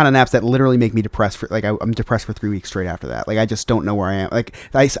 Those are the kind of naps that literally make me depressed for I'm depressed for 3 weeks straight after that. Like I just don't know where I am. Like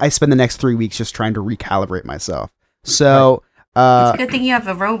I spend the next 3 weeks just trying to recalibrate myself. So It's a good thing you have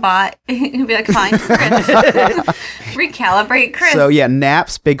a robot. You'll be like, fine, Chris. Recalibrate Chris. so yeah,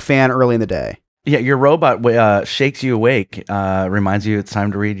 naps, big fan early in the day. Yeah, your robot shakes you awake, reminds you it's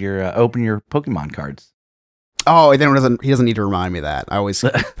time to read open your Pokemon cards. Oh, then he doesn't need to remind me of that. I always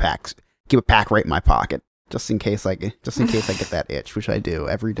keep a pack right in my pocket just in case I get that itch, which I do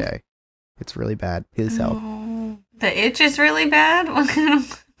every day. It's really bad. Please help. Oh, the itch is really bad. What kind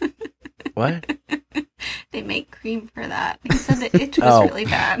of? What? They make cream for that. He said the itch was really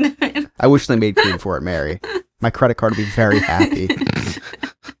bad. I wish they made cream for it, Mary. My credit card would be very happy.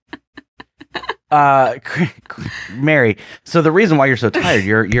 Mary, so the reason why you're so tired,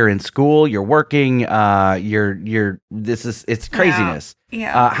 you're in school, you're working, it's craziness.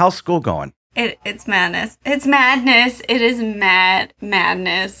 Yeah. How's school going? It's madness. It's madness. It is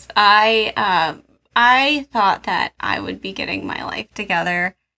madness. I thought that I would be getting my life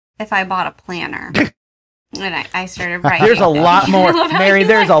together if I bought a planner. And I started writing. There's a lot more, I love how Mary, you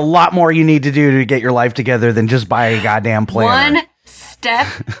there's a lot more you need to do to get your life together than just buy a goddamn planner. One step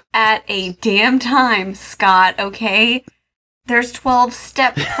at a damn time, Scott, okay? There's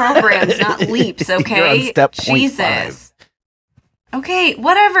 12-step programs, not leaps, okay? You're on step Jesus. Okay,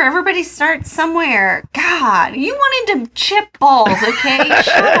 whatever. Everybody starts somewhere. God, you wanted to chip balls, okay?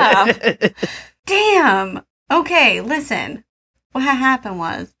 Shut up. Damn. Okay, listen. What happened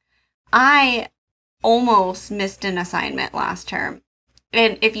was I almost missed an assignment last term.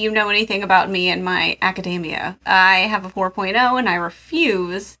 And if you know anything about me and my academia, I have a 4.0 and I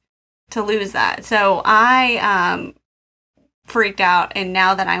refuse to lose that. So I freaked out, and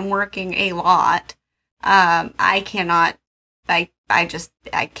now that I'm working a lot, I cannot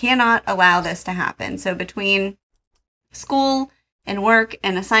allow this to happen. So between school and work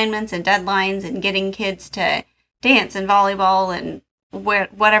and assignments and deadlines and getting kids to dance and volleyball and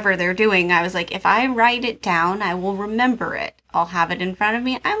whatever they're doing, I was like, if I write it down, I will remember it. I'll have it in front of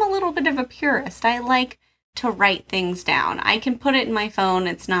me. I'm a little bit of a purist. I like to write things down. I can put it in my phone.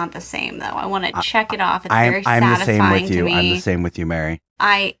 It's not the same, though. I want to check it off. It's very satisfying to me. I'm the same with you, Mary.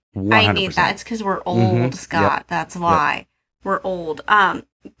 100%. I need that. It's because we're old, Scott. Yep. That's why. We're old.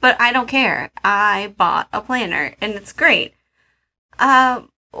 But I don't care. I bought a planner, and it's great.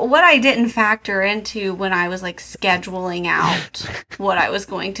 What I didn't factor into when I was like scheduling out what I was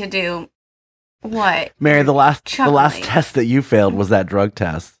going to do. What? Mary, the last Chuckling. test that you failed was that drug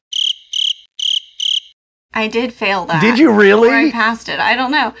test. I did fail that. Did you really? Or I passed it. I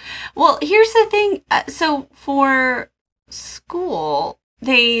don't know. Well, here's the thing. So for school,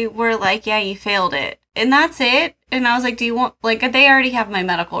 they were like, yeah, you failed it. And that's it. And I was like, do you want, like, they already have my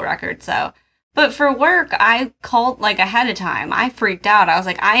medical record, so. But for work, I called, like, ahead of time. I freaked out. I was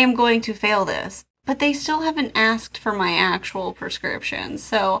like, I am going to fail this. But they still haven't asked for my actual prescription,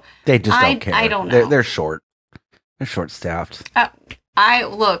 so. They just don't care. I don't know. They're short. They're short-staffed.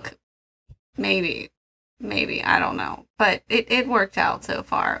 Maybe, I don't know. But it worked out so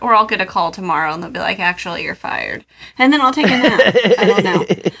far. Or I'll get a call tomorrow and they'll be like, actually, you're fired. And then I'll take a nap. I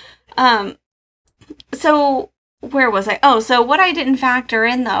don't know. So where was I? Oh, so what I didn't factor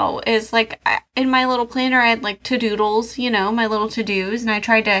in, though, is like in my little planner, I had like to-doodles, my little to-dos, and I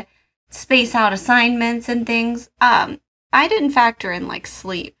tried to space out assignments and things. I didn't factor in like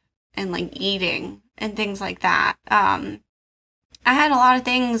sleep and like eating and things like that. I had a lot of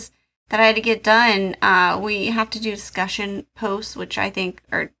things that I had to get done. We have to do discussion posts, which I think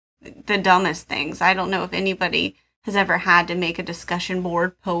are the dumbest things. I don't know if anybody has ever had to make a discussion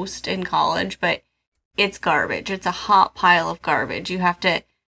board post in college, but it's garbage. It's a hot pile of garbage. You have to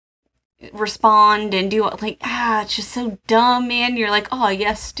respond and do it's just so dumb, man. You're like, oh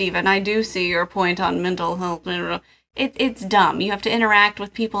yes, Stephen, I do see your point on mental health. It's dumb. You have to interact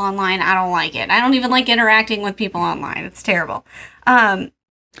with people online. I don't like it. I don't even like interacting with people online. It's terrible.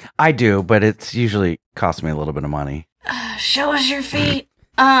 I do, but it's usually cost me a little bit of money. Show us your feet.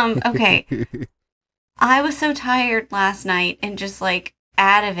 Okay. I was so tired last night and just like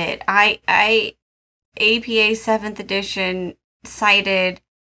out of it. I APA 7th edition cited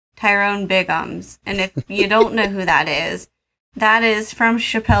Tyrone Biggums. And if you don't know who that is from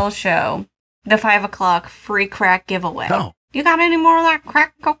Chappelle's Show, the 5 o'clock free crack giveaway. Oh. You got any more of that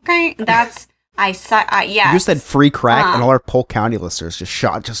crack cocaine? That's, yes. You just said free crack, and all our Polk County listeners just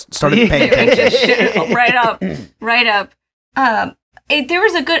started paying attention. Right up.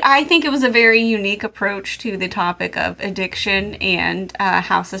 I think it was a very unique approach to the topic of addiction and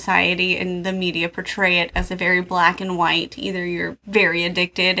how society and the media portray it as a very black and white. Either you're very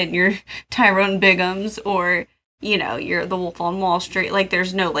addicted and you're Tyrone Biggums, or, you know, you're the Wolf on Wall Street. Like,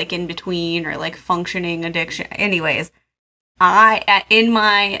 there's no, like, in between or, like, functioning addiction. Anyways, in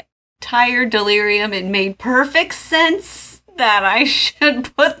my tired delirium, it made perfect sense that I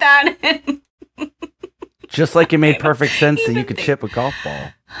should put that in. Just like it made perfect sense that you could chip a golf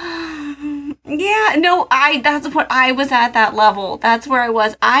ball. Yeah, no, that's what I was at that level. That's where I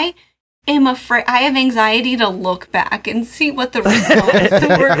was. I am afraid. I have anxiety to look back and see what the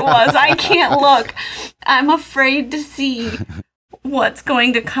response was. I can't look. I'm afraid to see what's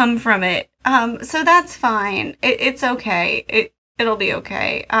going to come from it. So that's fine. It's okay. It'll be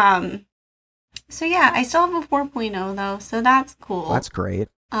okay. So yeah, I still have a 4.0 though, so that's cool. That's great.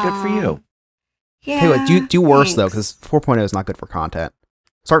 Good for you. Yeah. Hey, wait, do worse though, thanks. because 4.0 is not good for content.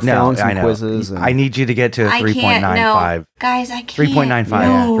 Start failing some quizzes. I need you to get to a 3.95. No. Guys, I can't. 3.95.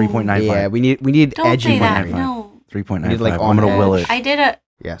 No. 3.95. Yeah, we need Don't edgy say that. 3.95. No. 3.95. like, I'm on gonna will edge. it. I did a.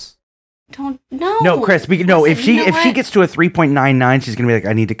 Yes. No, Chris. If Listen, she you know if she what? gets to a 3.99, she's gonna be like,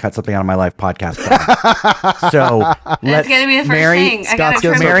 I need to cut something out of my life podcast. So That's let's gonna be the first Mary. thing. I gotta Scott's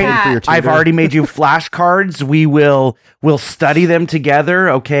gonna trim start Mary, paying for your that. I've tutor. already made you flashcards. We'll study them together.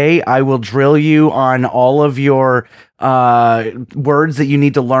 Okay, I will drill you on all of your words that you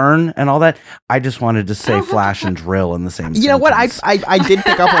need to learn and all that. I just wanted to say flash and drill in the same. You know what? sentence. I did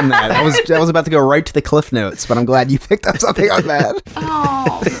pick up on that. I was about to go right to the cliff notes, but I'm glad you picked up something on that.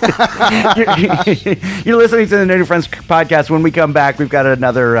 Oh, You're listening to the No New Friends podcast. When we come back, we've got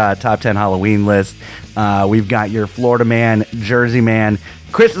another top 10 Halloween list. We've got your Florida man, Jersey man,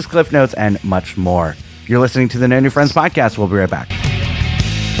 Chris's Cliff Notes, and much more. You're listening to the No New Friends podcast. We'll be right back.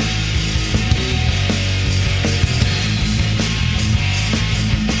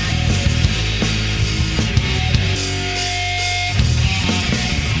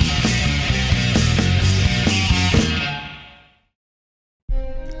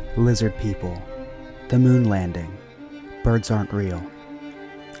 Lizard people, the moon landing, birds aren't real.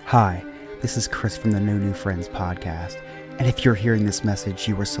 Hi, this is Chris from the No New Friends podcast, and if you're hearing this message,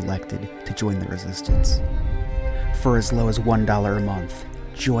 you were selected to join the resistance. For as low as $1 a month,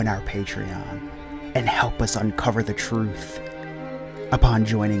 join our Patreon and help us uncover the truth. Upon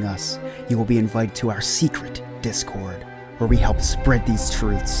joining us, you will be invited to our secret Discord, where we help spread these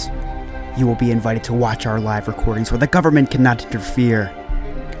truths. You will be invited to watch our live recordings where the government cannot interfere.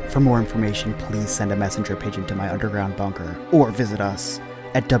 For more information, please send a messenger pigeon to my underground bunker or visit us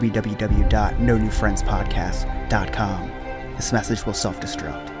at www.nonewfriendspodcast.com. This message will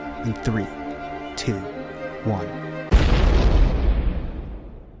self-destruct in 3, 2, 1.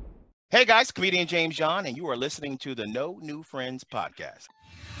 Hey guys, comedian James John, and you are listening to the No New Friends podcast.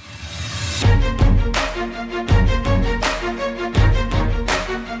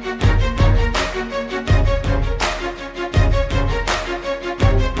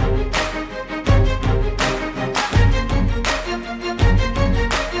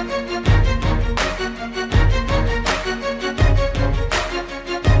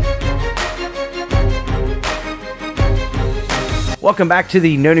 Welcome back to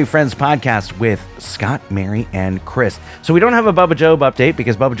the No New Friends podcast with Scott, Mary, and Chris. So we don't have a Bubba Job update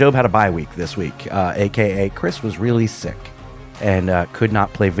because Bubba Job had a bye week this week, aka Chris was really sick and could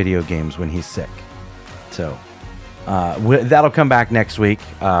not play video games when he's sick. So that'll come back next week,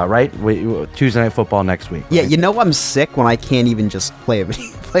 right? Tuesday Night Football next week. Right? Yeah, you know I'm sick when I can't even just play a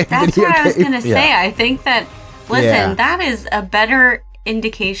video that's game. what I was gonna say. Yeah. I think that. Listen, Yeah. that is a better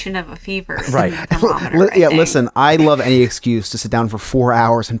indication of a fever. than Right. a thermometer, I Yeah, think. listen, I love any excuse to sit down for 4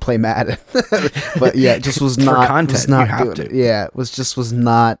 hours and play Madden. But yeah, it just was For not content, was not you have doing to. it. Yeah, it was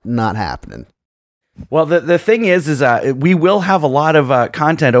not happening. Well, the thing is we will have a lot of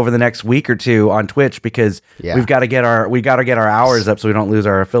content over the next week or two on Twitch because Yeah. we got to get our hours up so we don't lose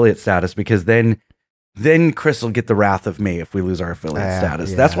our affiliate status, because then Chris will get the wrath of me if we lose our affiliate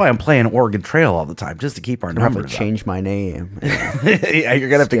status. yeah. That's why I'm playing Oregon Trail all the time, just to keep our I'm gonna have numbers to up. change my name. Yeah, you're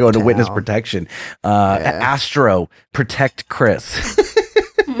gonna have to go into Skip witness town. protection. Astro, protect Chris.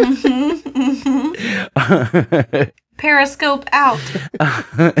 Periscope out.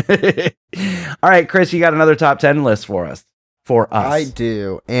 All right, Chris, you got another top 10 list for us. for us. I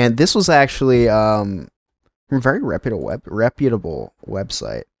do. And this was actually from a very reputable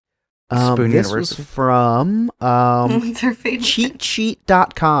website. Spoon this University? was from What's her favorite?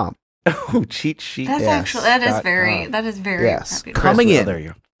 cheatsheet.com. Oh, cheat sheet. That's Yes, actually that is dot very com. that is very Yes. reputable. Coming in. There you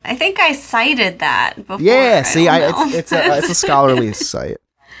go. I think I cited that before. Yeah, see, I don't know. it's a scholarly site.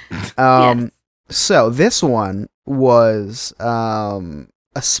 Yes. So this one was a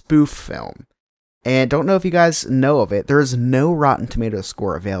spoof film. And don't know if you guys know of it. There is no Rotten Tomatoes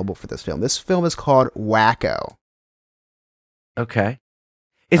score available for this film. This film is called Wacko. Okay.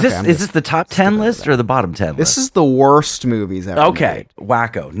 Is Okay, this I'm is just this the top 10 list or the bottom 10 This list? is the worst movies ever Okay. made.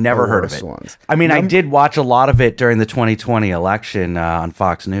 Wacko. Never The heard of worst it. ones. I mean, I did watch a lot of it during the 2020 election on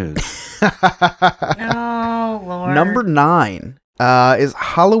Fox News. Oh Lord. Number 9 is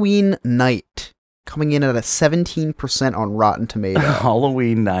Halloween Night, coming in at a 17% on Rotten Tomatoes.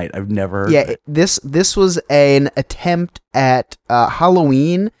 Halloween Night. I've never heard of Yeah, it. this was an attempt at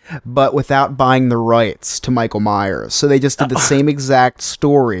Halloween, but without buying the rights to Michael Myers. So they just did the same exact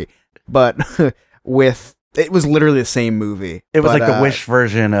story, but with it was literally the same movie. It was but, like the Wish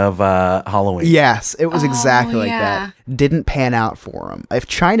version of Halloween. Yes, it was Oh, exactly like yeah. that. Didn't pan out for them. If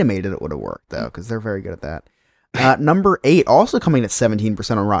China made it, it would have worked though, because they're very good at that. Number 8, also coming at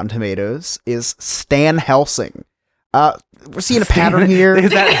 17% on Rotten Tomatoes, is Stan Helsing. We're seeing a pattern here.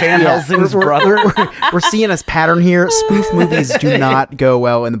 Is that Van Yeah, Helsing's we're- brother? We're seeing a pattern here. Spoof movies do not go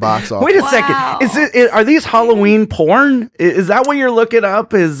well in the box office. Wait a Wow. second. Are these Halloween porn? Is that what you're looking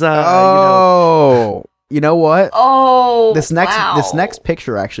up? You know what? Oh, This wow. next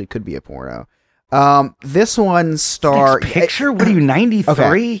picture actually could be a porno. This one star Next picture? What are you,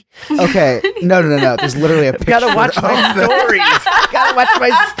 93? Okay, no. There's literally a picture. Gotta watch my stories. Gotta watch my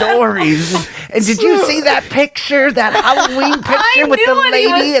stories. And did you see that picture? That Halloween picture with knew the what he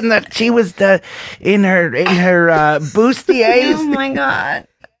lady was- and she was in her bustiers. Oh my God.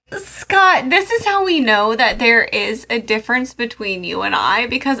 Scott, this is how we know that there is a difference between you and I,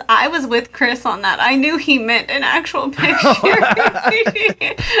 because I was with Chris on that. I knew he meant an actual picture.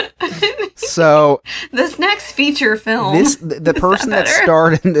 So This next feature film. the person that better?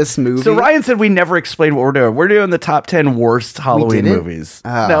 starred in this movie. So Ryan said we never explained what we're doing. We're doing the top 10 worst Halloween didn't? movies.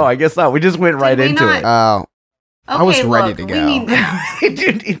 Oh. No, I guess not. We just went right we into not? it. Oh, I was Okay, ready look, to we go. need-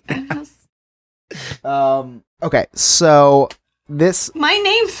 okay. So this, My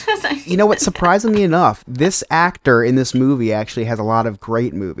name says I you know what? Surprisingly enough, this actor in this movie actually has a lot of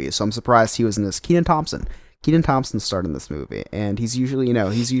great movies. So I'm surprised he was in this. Kenan Thompson. Kenan Thompson starred in this movie, and he's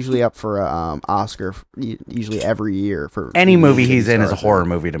usually up for a Oscar usually every year for Any movie that he he's in is a stars horror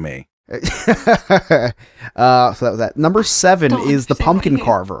movie to me. So that was that. Number 7 Don't is The understand what Pumpkin you-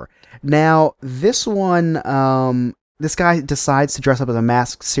 Carver. Now, this one, this guy decides to dress up as a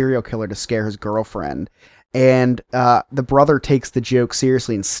masked serial killer to scare his girlfriend, and the brother takes the joke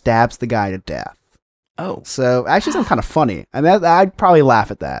seriously and stabs the guy to death. Oh, So actually, sounds kind of funny. I mean, I'd probably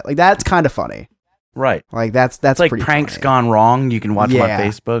laugh at that. Like, that's kind of funny. right. Like that's It's like pretty Pranks funny. Gone Wrong. You can watch them on Yeah.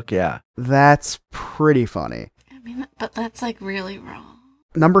 Facebook. Yeah. That's pretty funny. I mean, but that's like really wrong.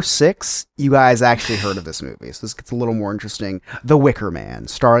 Number 6, you guys actually heard of this movie, so this gets a little more interesting. The Wicker Man,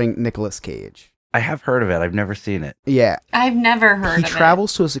 starring Nicolas Cage. I have heard of it. I've never seen it. Yeah, I've never heard he of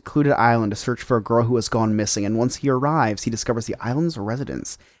travels to a secluded island to search for a girl who has gone missing, and once he arrives, he discovers the island's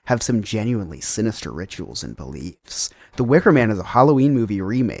residents have some genuinely sinister rituals and beliefs. The Wicker Man is a Halloween movie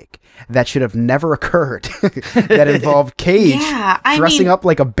remake that should have never occurred, that involved Cage Yeah, I dressing mean- up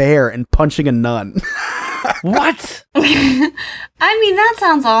like a bear and punching a nun. What? it. I mean, that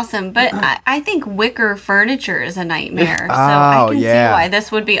sounds awesome, but I think wicker furniture is a nightmare. So I Oh, can yeah. see why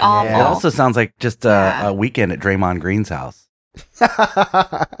this would be awful. It also sounds like just Yeah. a weekend at Draymond Green's house.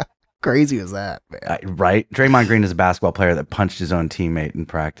 Crazy was that, man? Right? Draymond Green is a basketball player that punched his own teammate in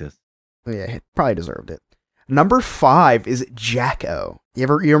practice. Yeah, he probably deserved it. Number 5 is Jacko. You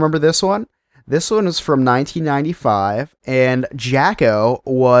remember this one? This one is from 1995, and Jacko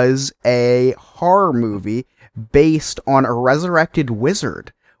was a horror movie based on a resurrected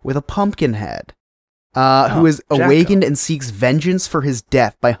wizard with a pumpkin head, who is Jacko. awakened and seeks vengeance for his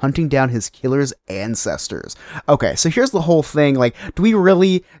death by hunting down his killer's ancestors. Okay, so here's the whole thing. Like, do we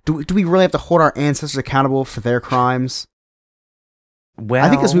really have to hold our ancestors accountable for their crimes? Well, I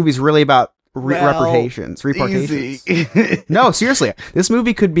think this movie's really about well, repartations. easy. No, seriously, this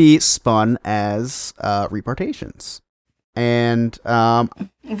movie could be spun as repartations, and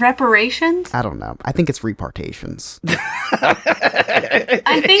Reparations? I don't know. I think it's repartations. I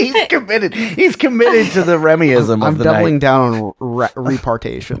think he's that- committed. He's committed to the Remyism I'm of the doubling night. down on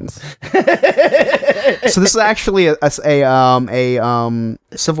repartations. So this is actually a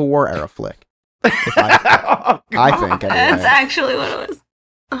Civil War era flick. I think. Anyway. That's actually what it was.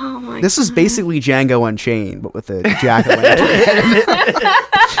 Oh my god. This is basically Django Unchained, but with a jack-o'-lantern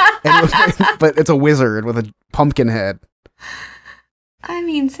head. But it's a wizard with a pumpkin head. I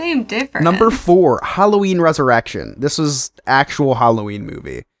mean, same difference. Number 4, Halloween Resurrection. This was actual Halloween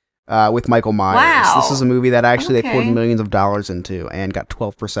movie with Michael Myers. Wow. This is a movie that actually they poured Okay. millions of dollars into and got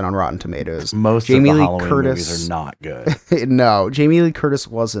 12% on Rotten Tomatoes. Most Jamie of the Lee Halloween Curtis- movies are not good. No, Jamie Lee Curtis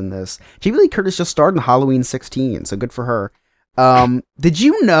was in this. Jamie Lee Curtis just starred in Halloween 16, so good for her. Did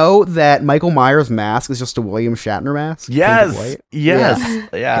you know that Michael Myers' mask is just a William Shatner mask? Pink and Yes. white? Yes.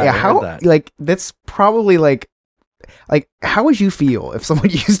 Yeah. Yeah, I heard how that. like that's probably like how would you feel if someone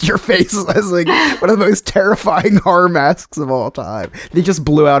used your face as like one of the most terrifying horror masks of all time? They just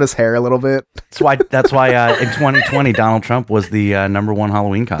blew out his hair a little bit. That's why in 2020 Donald Trump was the number one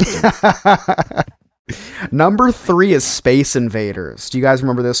Halloween costume. Number 3 is Space Invaders. Do you guys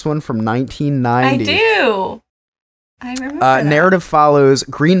remember this one from 1990? I do. I remember that. Narrative follows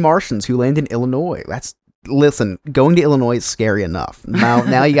green Martians who land in Illinois. Listen, going to Illinois is scary enough.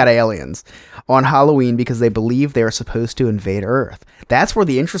 Now you got aliens on Halloween because they believe they are supposed to invade Earth. That's where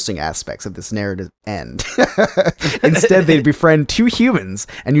the interesting aspects of this narrative end. Instead, they befriend 2 humans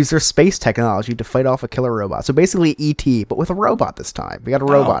and use their space technology to fight off a killer robot. So basically E.T., but with a robot this time. We got a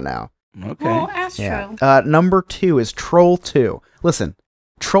robot now. Okay. Well, Astro. Yeah. Number 2 is Troll 2. Listen,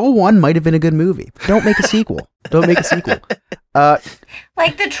 Troll 1 might have been a good movie. Don't make a sequel. Don't make a sequel.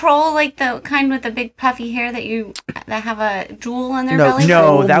 Like the troll, like the kind with the big puffy hair that have a jewel in their No, belly.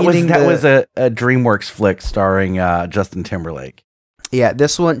 No, that was Meaning that the- was a DreamWorks flick starring Justin Timberlake. Yeah,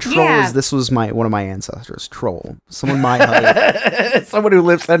 this one, Troll, Yeah. this was one of my ancestors, Troll. Someone my height. Someone who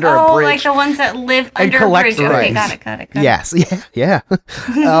lives under a Oh, bridge. like the ones that live And under a collects bridge. Okay, rings. got it. Yes, yeah.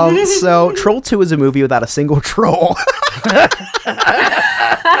 So Troll 2 is a movie without a single troll.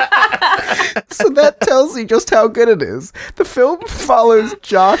 So that tells you just how good it is. The film follows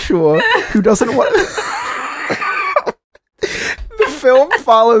Joshua, who doesn't want... The film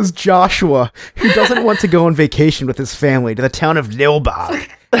follows Joshua, who doesn't want to go on vacation with his family to the town of Nilbog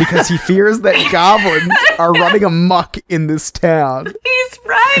because he fears that goblins are running amok in this town. He's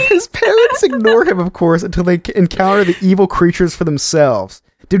right. His parents ignore him, of course, until they encounter the evil creatures for themselves.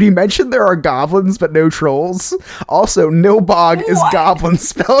 Did we mention there are goblins but no trolls? Also, Nilbog is goblin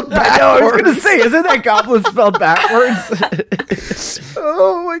spelled backwards. I know, I was going to say, isn't that goblin spelled backwards?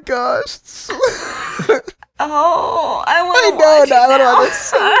 Oh my gosh. Oh, I I want to know, watch now it that it's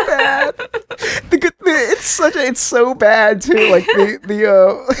so bad. It's so bad too. Like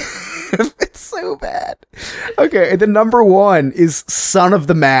it's so bad. Okay, and the number 1 is Son of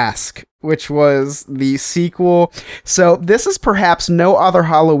the Mask, which was the sequel. So this is perhaps no other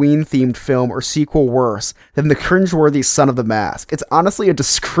Halloween themed film or sequel worse than the cringeworthy Son of the Mask. It's honestly a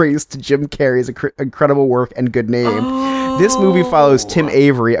disgrace to Jim Carrey's incredible work and good name. This movie follows Tim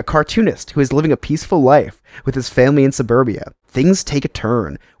Avery, a cartoonist who is living a peaceful life with his family in suburbia. Things take a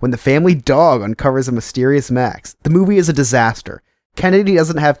turn when the family dog uncovers a mysterious mask. The movie is a disaster. Kennedy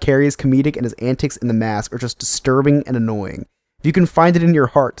doesn't have Carrey's comedic and his antics in The Mask are just disturbing and annoying. If you can find it in your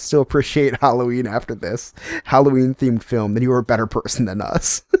heart to still appreciate Halloween after this Halloween-themed film, then you are a better person than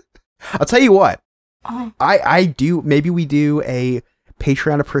us. I'll tell you what. Oh. I do. Maybe we do a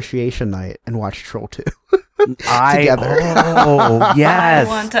Patreon appreciation night and watch Troll 2 together. Oh, yes.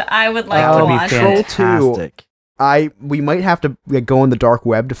 I would like That to would be watch Troll it. 2. fantastic. We might have to go on the dark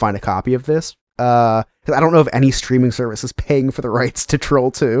web to find a copy of this. 'Cause I don't know if any streaming service is paying for the rights to Troll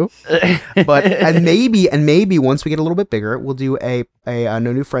 2. But and maybe once we get a little bit bigger, we'll do a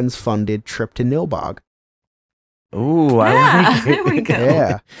No New Friends funded trip to Nilbog. Ooh, I Yeah, like there we it. go.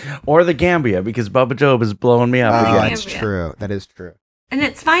 Yeah. Or the Gambia, because Bubba Job is blowing me up Oh, again. that's true. That is true. And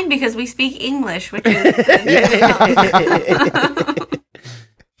it's fine because we speak English, which is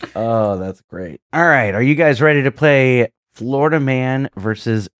Oh, that's great. All right, are you guys ready to play Florida Man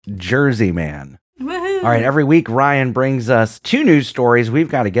versus Jersey Man? Woohoo. All right, every week Ryan brings us 2 news stories. We've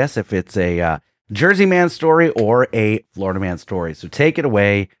got to guess if it's a Jersey Man story or a Florida Man story. So take it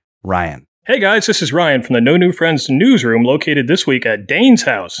away, Ryan. Hey guys, this is Ryan from the No New Friends newsroom located this week at Dane's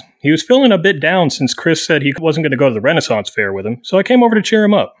house. He was feeling a bit down since Chris said he wasn't going to go to the Renaissance Fair with him, so I came over to cheer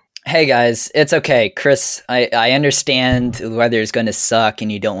him up. Hey guys, it's okay. Chris, I understand the weather's going to suck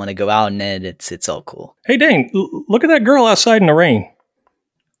and you don't want to go out in it. It's all cool. Hey Dane, look at that girl outside in the rain.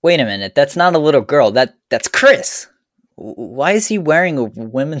 Wait a minute, that's not a little girl. That's Chris. Why is he wearing a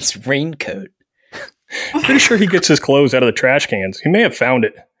women's raincoat? Pretty sure he gets his clothes out of the trash cans. He may have found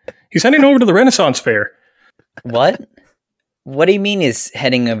it. He's heading over to the Renaissance Fair. What? What do you mean he's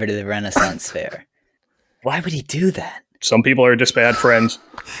heading over to the Renaissance Fair? Why would he do that? Some people are just bad friends.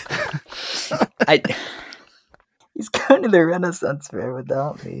 He's going to the Renaissance Fair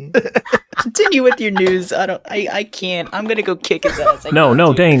without me. Continue with your news. I can't. I'm going to go kick his ass.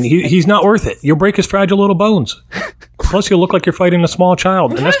 No, Dane, he's not worth it. You'll break his fragile little bones. Plus, you'll look like you're fighting a small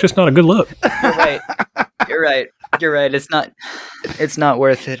child, and that's just not a good look. You're right. It's not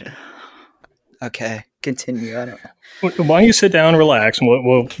worth it. Okay, continue. I don't know. Why don't you sit down and relax, and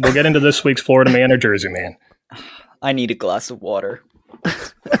we'll get into this week's Florida Man or Jersey Man. I need a glass of water.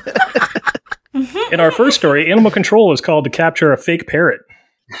 In our first story, animal control is called to capture a fake parrot.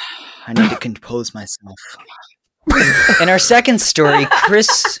 I need to compose myself. In our second story,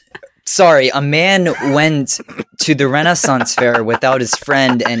 a man went to the Renaissance Fair without his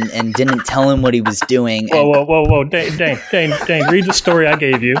friend and didn't tell him what he was doing. Whoa. Dane, read the story I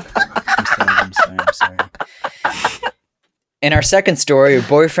gave you. I'm sorry. In our second story, your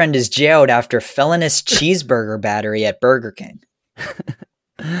boyfriend is jailed after felonious cheeseburger battery at Burger King.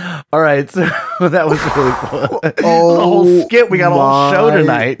 All right, so that was really fun. Oh, the whole skit. We got a whole show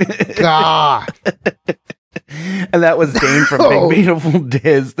tonight. God. And that was Dane from Big Beautiful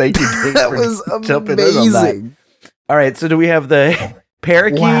Diz. Thank you, Dane. That was jumping in on that. All right, so do we have the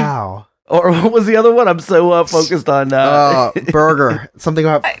parakeet? Wow. Or what was the other one? I'm so focused on burger. Something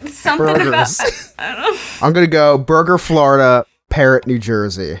about burgers. I don't know. I'm gonna go Burger, Florida, Parrot, New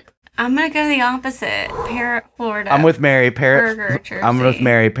Jersey. I'm gonna go the opposite. Parrot, Florida. I'm with Mary. Parrot. Burger, Jersey. I'm with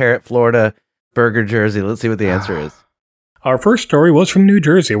Mary. Parrot, Florida, Burger, Jersey. Let's see what the answer is. Our first story was from New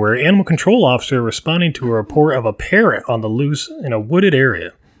Jersey, where an animal control officer responding to a report of a parrot on the loose in a wooded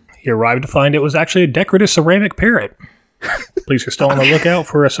area. He arrived to find it was actually a decorative ceramic parrot. Police are still on the lookout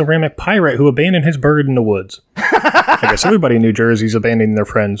for a ceramic pirate who abandoned his bird in the woods. I guess everybody in New Jersey's abandoning their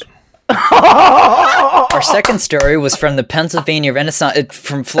friends. Our second story was from the Pennsylvania Renaissance,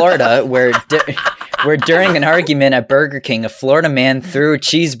 from Florida, where during an argument at Burger King, a Florida man threw a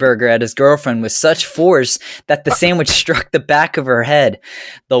cheeseburger at his girlfriend with such force that the sandwich struck the back of her head.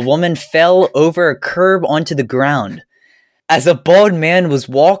 The woman fell over a curb onto the ground. As a bald man was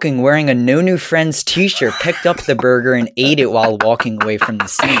walking wearing a No New Friends t-shirt, picked up the burger and ate it while walking away from the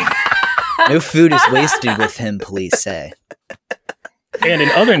scene. No food is wasted with him, police say. And in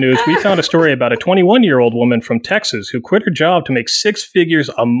other news, we found a story about a 21-year-old woman from Texas who quit her job to make 6 figures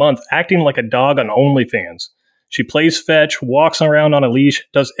a month acting like a dog on OnlyFans. She plays fetch, walks around on a leash,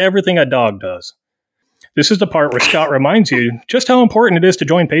 does everything a dog does. This is the part where Scott reminds you just how important it is to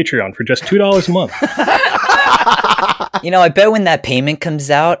join Patreon for just $2 a month. I bet when that payment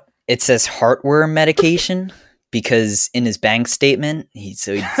comes out, it says heartworm medication, because in his bank statement, his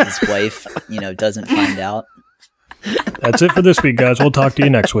wife, doesn't find out. That's it for this week, guys. We'll talk to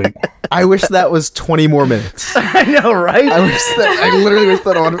you next week. I wish that was 20 more minutes. I know, right? I literally wish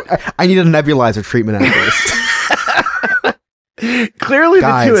that I need a nebulizer treatment after this. Clearly,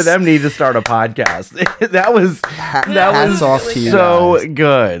 guys, the two of them need to start a podcast. that was off to you so guys.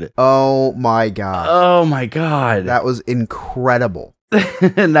 Good. Oh my god. That was incredible.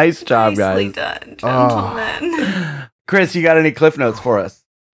 Nice job, Nicely guys. Done, gentlemen. Chris, you got any cliff notes for us?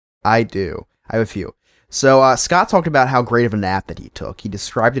 I do. I have a few. So Scott talked about how great of a nap that he took. He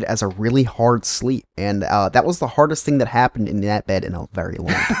described it as a really hard sleep, and that was the hardest thing that happened in that bed in a very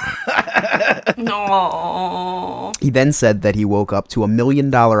long time. No. He then said that he woke up to $1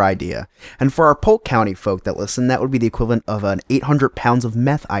 million idea, and for our Polk County folk that listen, that would be the equivalent of an 800 pounds of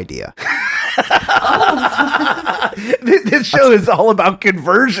meth idea. This show is all about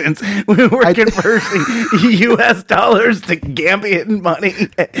conversions. We're converting U.S. dollars to Gambian money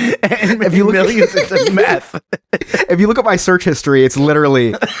and if you look millions into meth. If you look at my search history, it's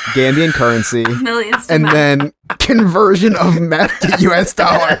literally Gambian currency, millions to and meth. then conversion of meth to U.S.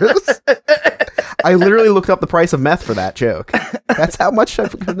 dollars. I literally looked up the price of meth for that joke. That's how much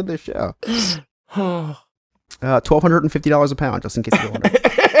I've put into this show. $1,250 a pound, just in case you wonder.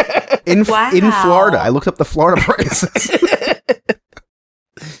 In Florida. I looked up the Florida prices.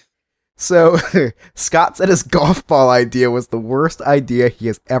 So, Scott said his golf ball idea was the worst idea he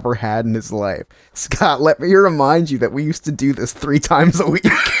has ever had in his life. Scott, let me remind you that we used to do this 3 times a week.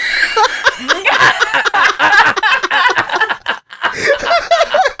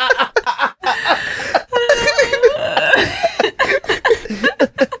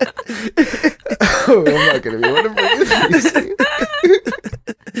 Oh, I'm not going to be able to bring this to you.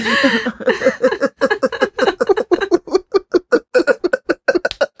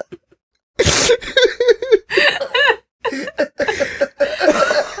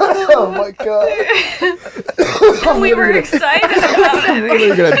 Oh my god. We were excited about it.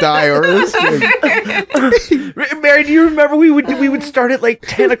 You're gonna die over this. Mary, do you remember we would start at like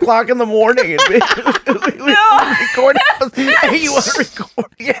 10 o'clock in the morning and we would record. Hey, you want to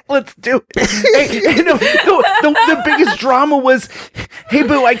record? Yeah, let's do it. Hey, no, the biggest drama was, hey,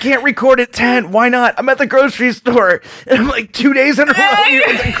 boo, I can't record at 10. Why not? I'm at the grocery store. And I'm like 2 days in a row you're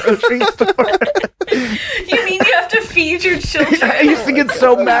at the grocery store. You mean you have to feed your children? I used to get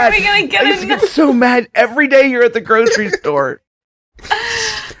so mad. Are we gonna get I used to get so mad every day you're at the grocery store.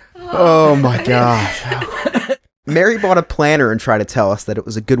 Oh my gosh. Mary bought a planner and tried to tell us that it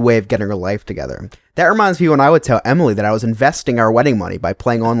was a good way of getting her life together. That reminds me when I would tell Emily that I was investing our wedding money by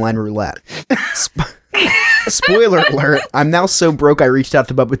playing online roulette. Spoiler alert, I'm now so broke I reached out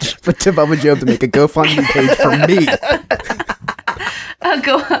to Bubba Job to make a GoFundMe page for me. A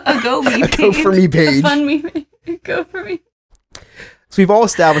GoFundMe page. Go for me. So we've all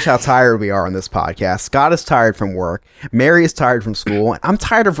established how tired we are on this podcast. Scott is tired from work. Mary is tired from school. And I'm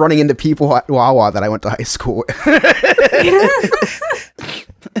tired of running into people at Wawa that I went to high school with.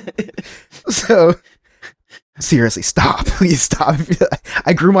 So, seriously, stop. Please stop.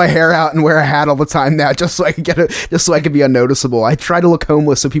 I grew my hair out and wear a hat all the time now just so I could be unnoticeable. I try to look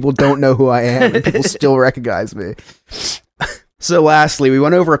homeless so people don't know who I am and people still recognize me. So lastly, we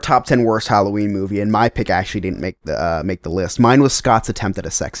went over a top 10 worst Halloween movie, and my pick actually didn't make the list. Mine was Scott's attempt at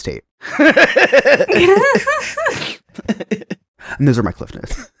a sex tape. And those are my cliff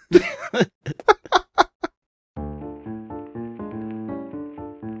notes.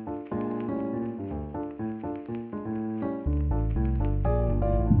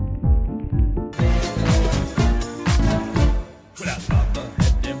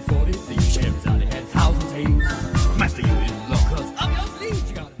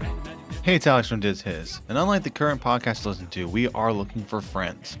 Hey, it's Alex from Diz His, and unlike the current podcast to listen to, we are looking for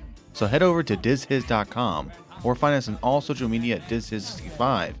friends. So head over to dizhiz.com or find us on all social media at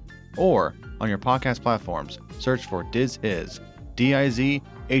dizhiz65 or on your podcast platforms, search for Diz His,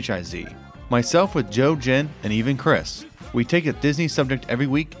 D-I-Z-H-I-Z. Myself with Joe, Jen, and even Chris. We take a Disney subject every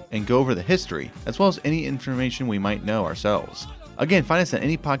week and go over the history, as well as any information we might know ourselves. Again, find us on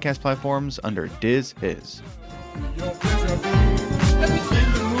any podcast platforms under Diz His.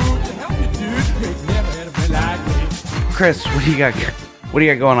 Chris, what do you got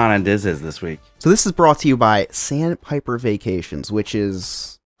going on Diz His this week? So this is brought to you by Sandpiper Vacations, which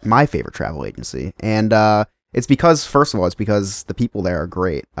is my favorite travel agency. And it's because, first of all, it's because the people there are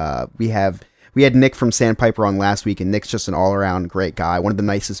great. We had Nick from Sandpiper on last week, and Nick's just an all-around great guy, one of the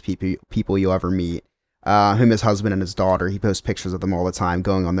nicest people you'll ever meet. Him, his husband, and his daughter, he posts pictures of them all the time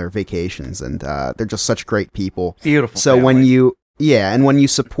going on their vacations, and they're just such great people. Beautiful. So family. when you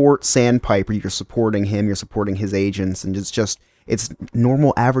support Sandpiper, you're supporting him, you're supporting his agents, and it's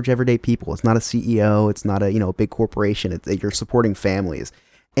normal, average, everyday people. It's not a CEO, it's not a big corporation. You're supporting families.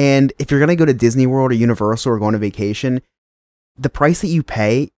 And if you're gonna go to Disney World or Universal or go on a vacation, the price that you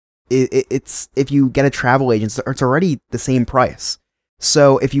pay, it's if you get a travel agent, it's already the same price.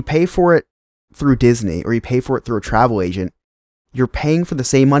 So if you pay for it through Disney or you pay for it through a travel agent, you're paying for the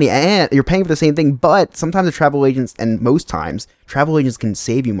same money and you're paying for the same thing, but sometimes the travel agents, and most times travel agents, can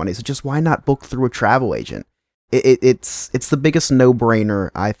save you money. So just why not book through a travel agent? It's the biggest no-brainer,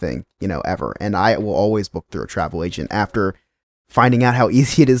 I think, ever. And I will always book through a travel agent after finding out how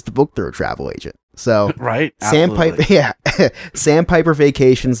easy it is to book through a travel agent. So right,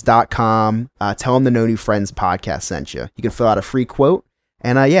 Sandpipervacations.com. Tell them the No New Friends podcast sent you. You can fill out a free quote,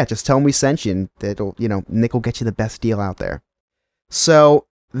 and just tell them we sent you, and that'll, Nick will get you the best deal out there. So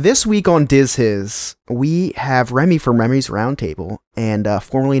this week on Diz His, we have Remy from Remy's Roundtable, and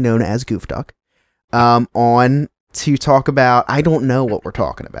formerly known as Goof Duck, on to talk about. I don't know what we're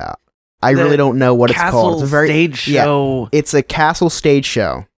talking about. I really don't know what it's called. It's a very stage show. It's a Castle stage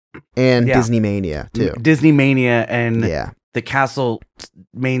show, and Disney Mania too. Disney Mania and the Castle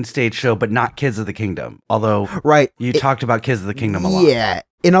main stage show, but not Kids of the Kingdom. Although, you talked about Kids of the Kingdom a lot. Yeah.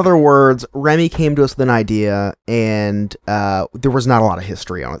 In other words, Remy came to us with an idea, and there was not a lot of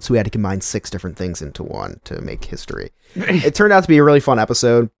history on it, so we had to combine 6 different things into one to make history. It turned out to be a really fun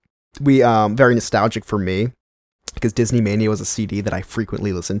episode. We very nostalgic for me, because Disney Mania was a CD that I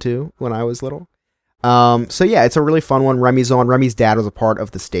frequently listened to when I was little. It's a really fun one. Remy's on. Remy's dad was a part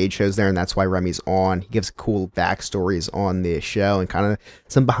of the stage shows there, and that's why Remy's on. He gives cool backstories on the show and kind of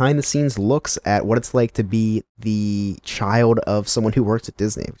some behind-the-scenes looks at what it's like to be the child of someone who works at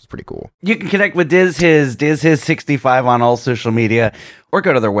Disney, which is pretty cool. You can connect with Diz His 65 on all social media, or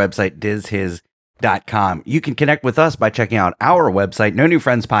go to their website, dizhiz.com. You can connect with us by checking out our website,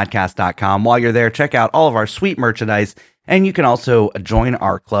 nonewfriendspodcast.com. While you're there, check out all of our sweet merchandise, and you can also join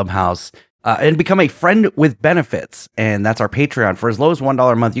our clubhouse and become a friend with benefits. And that's our Patreon. For as low as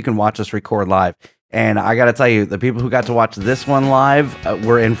 $1 a month, you can watch us record live. And I got to tell you, the people who got to watch this one live,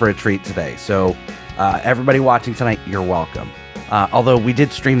 we're in for a treat today. So everybody watching tonight, you're welcome. Although we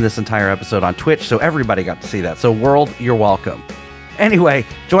did stream this entire episode on Twitch, so everybody got to see that. So world, you're welcome. Anyway,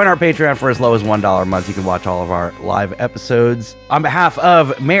 join our Patreon for as low as $1 a month. You can watch all of our live episodes. On behalf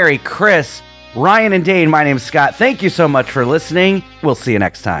of Mary, Chris, Ryan, and Dane, my name's Scott. Thank you so much for listening. We'll see you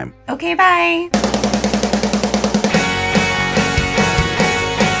next time. Okay, bye.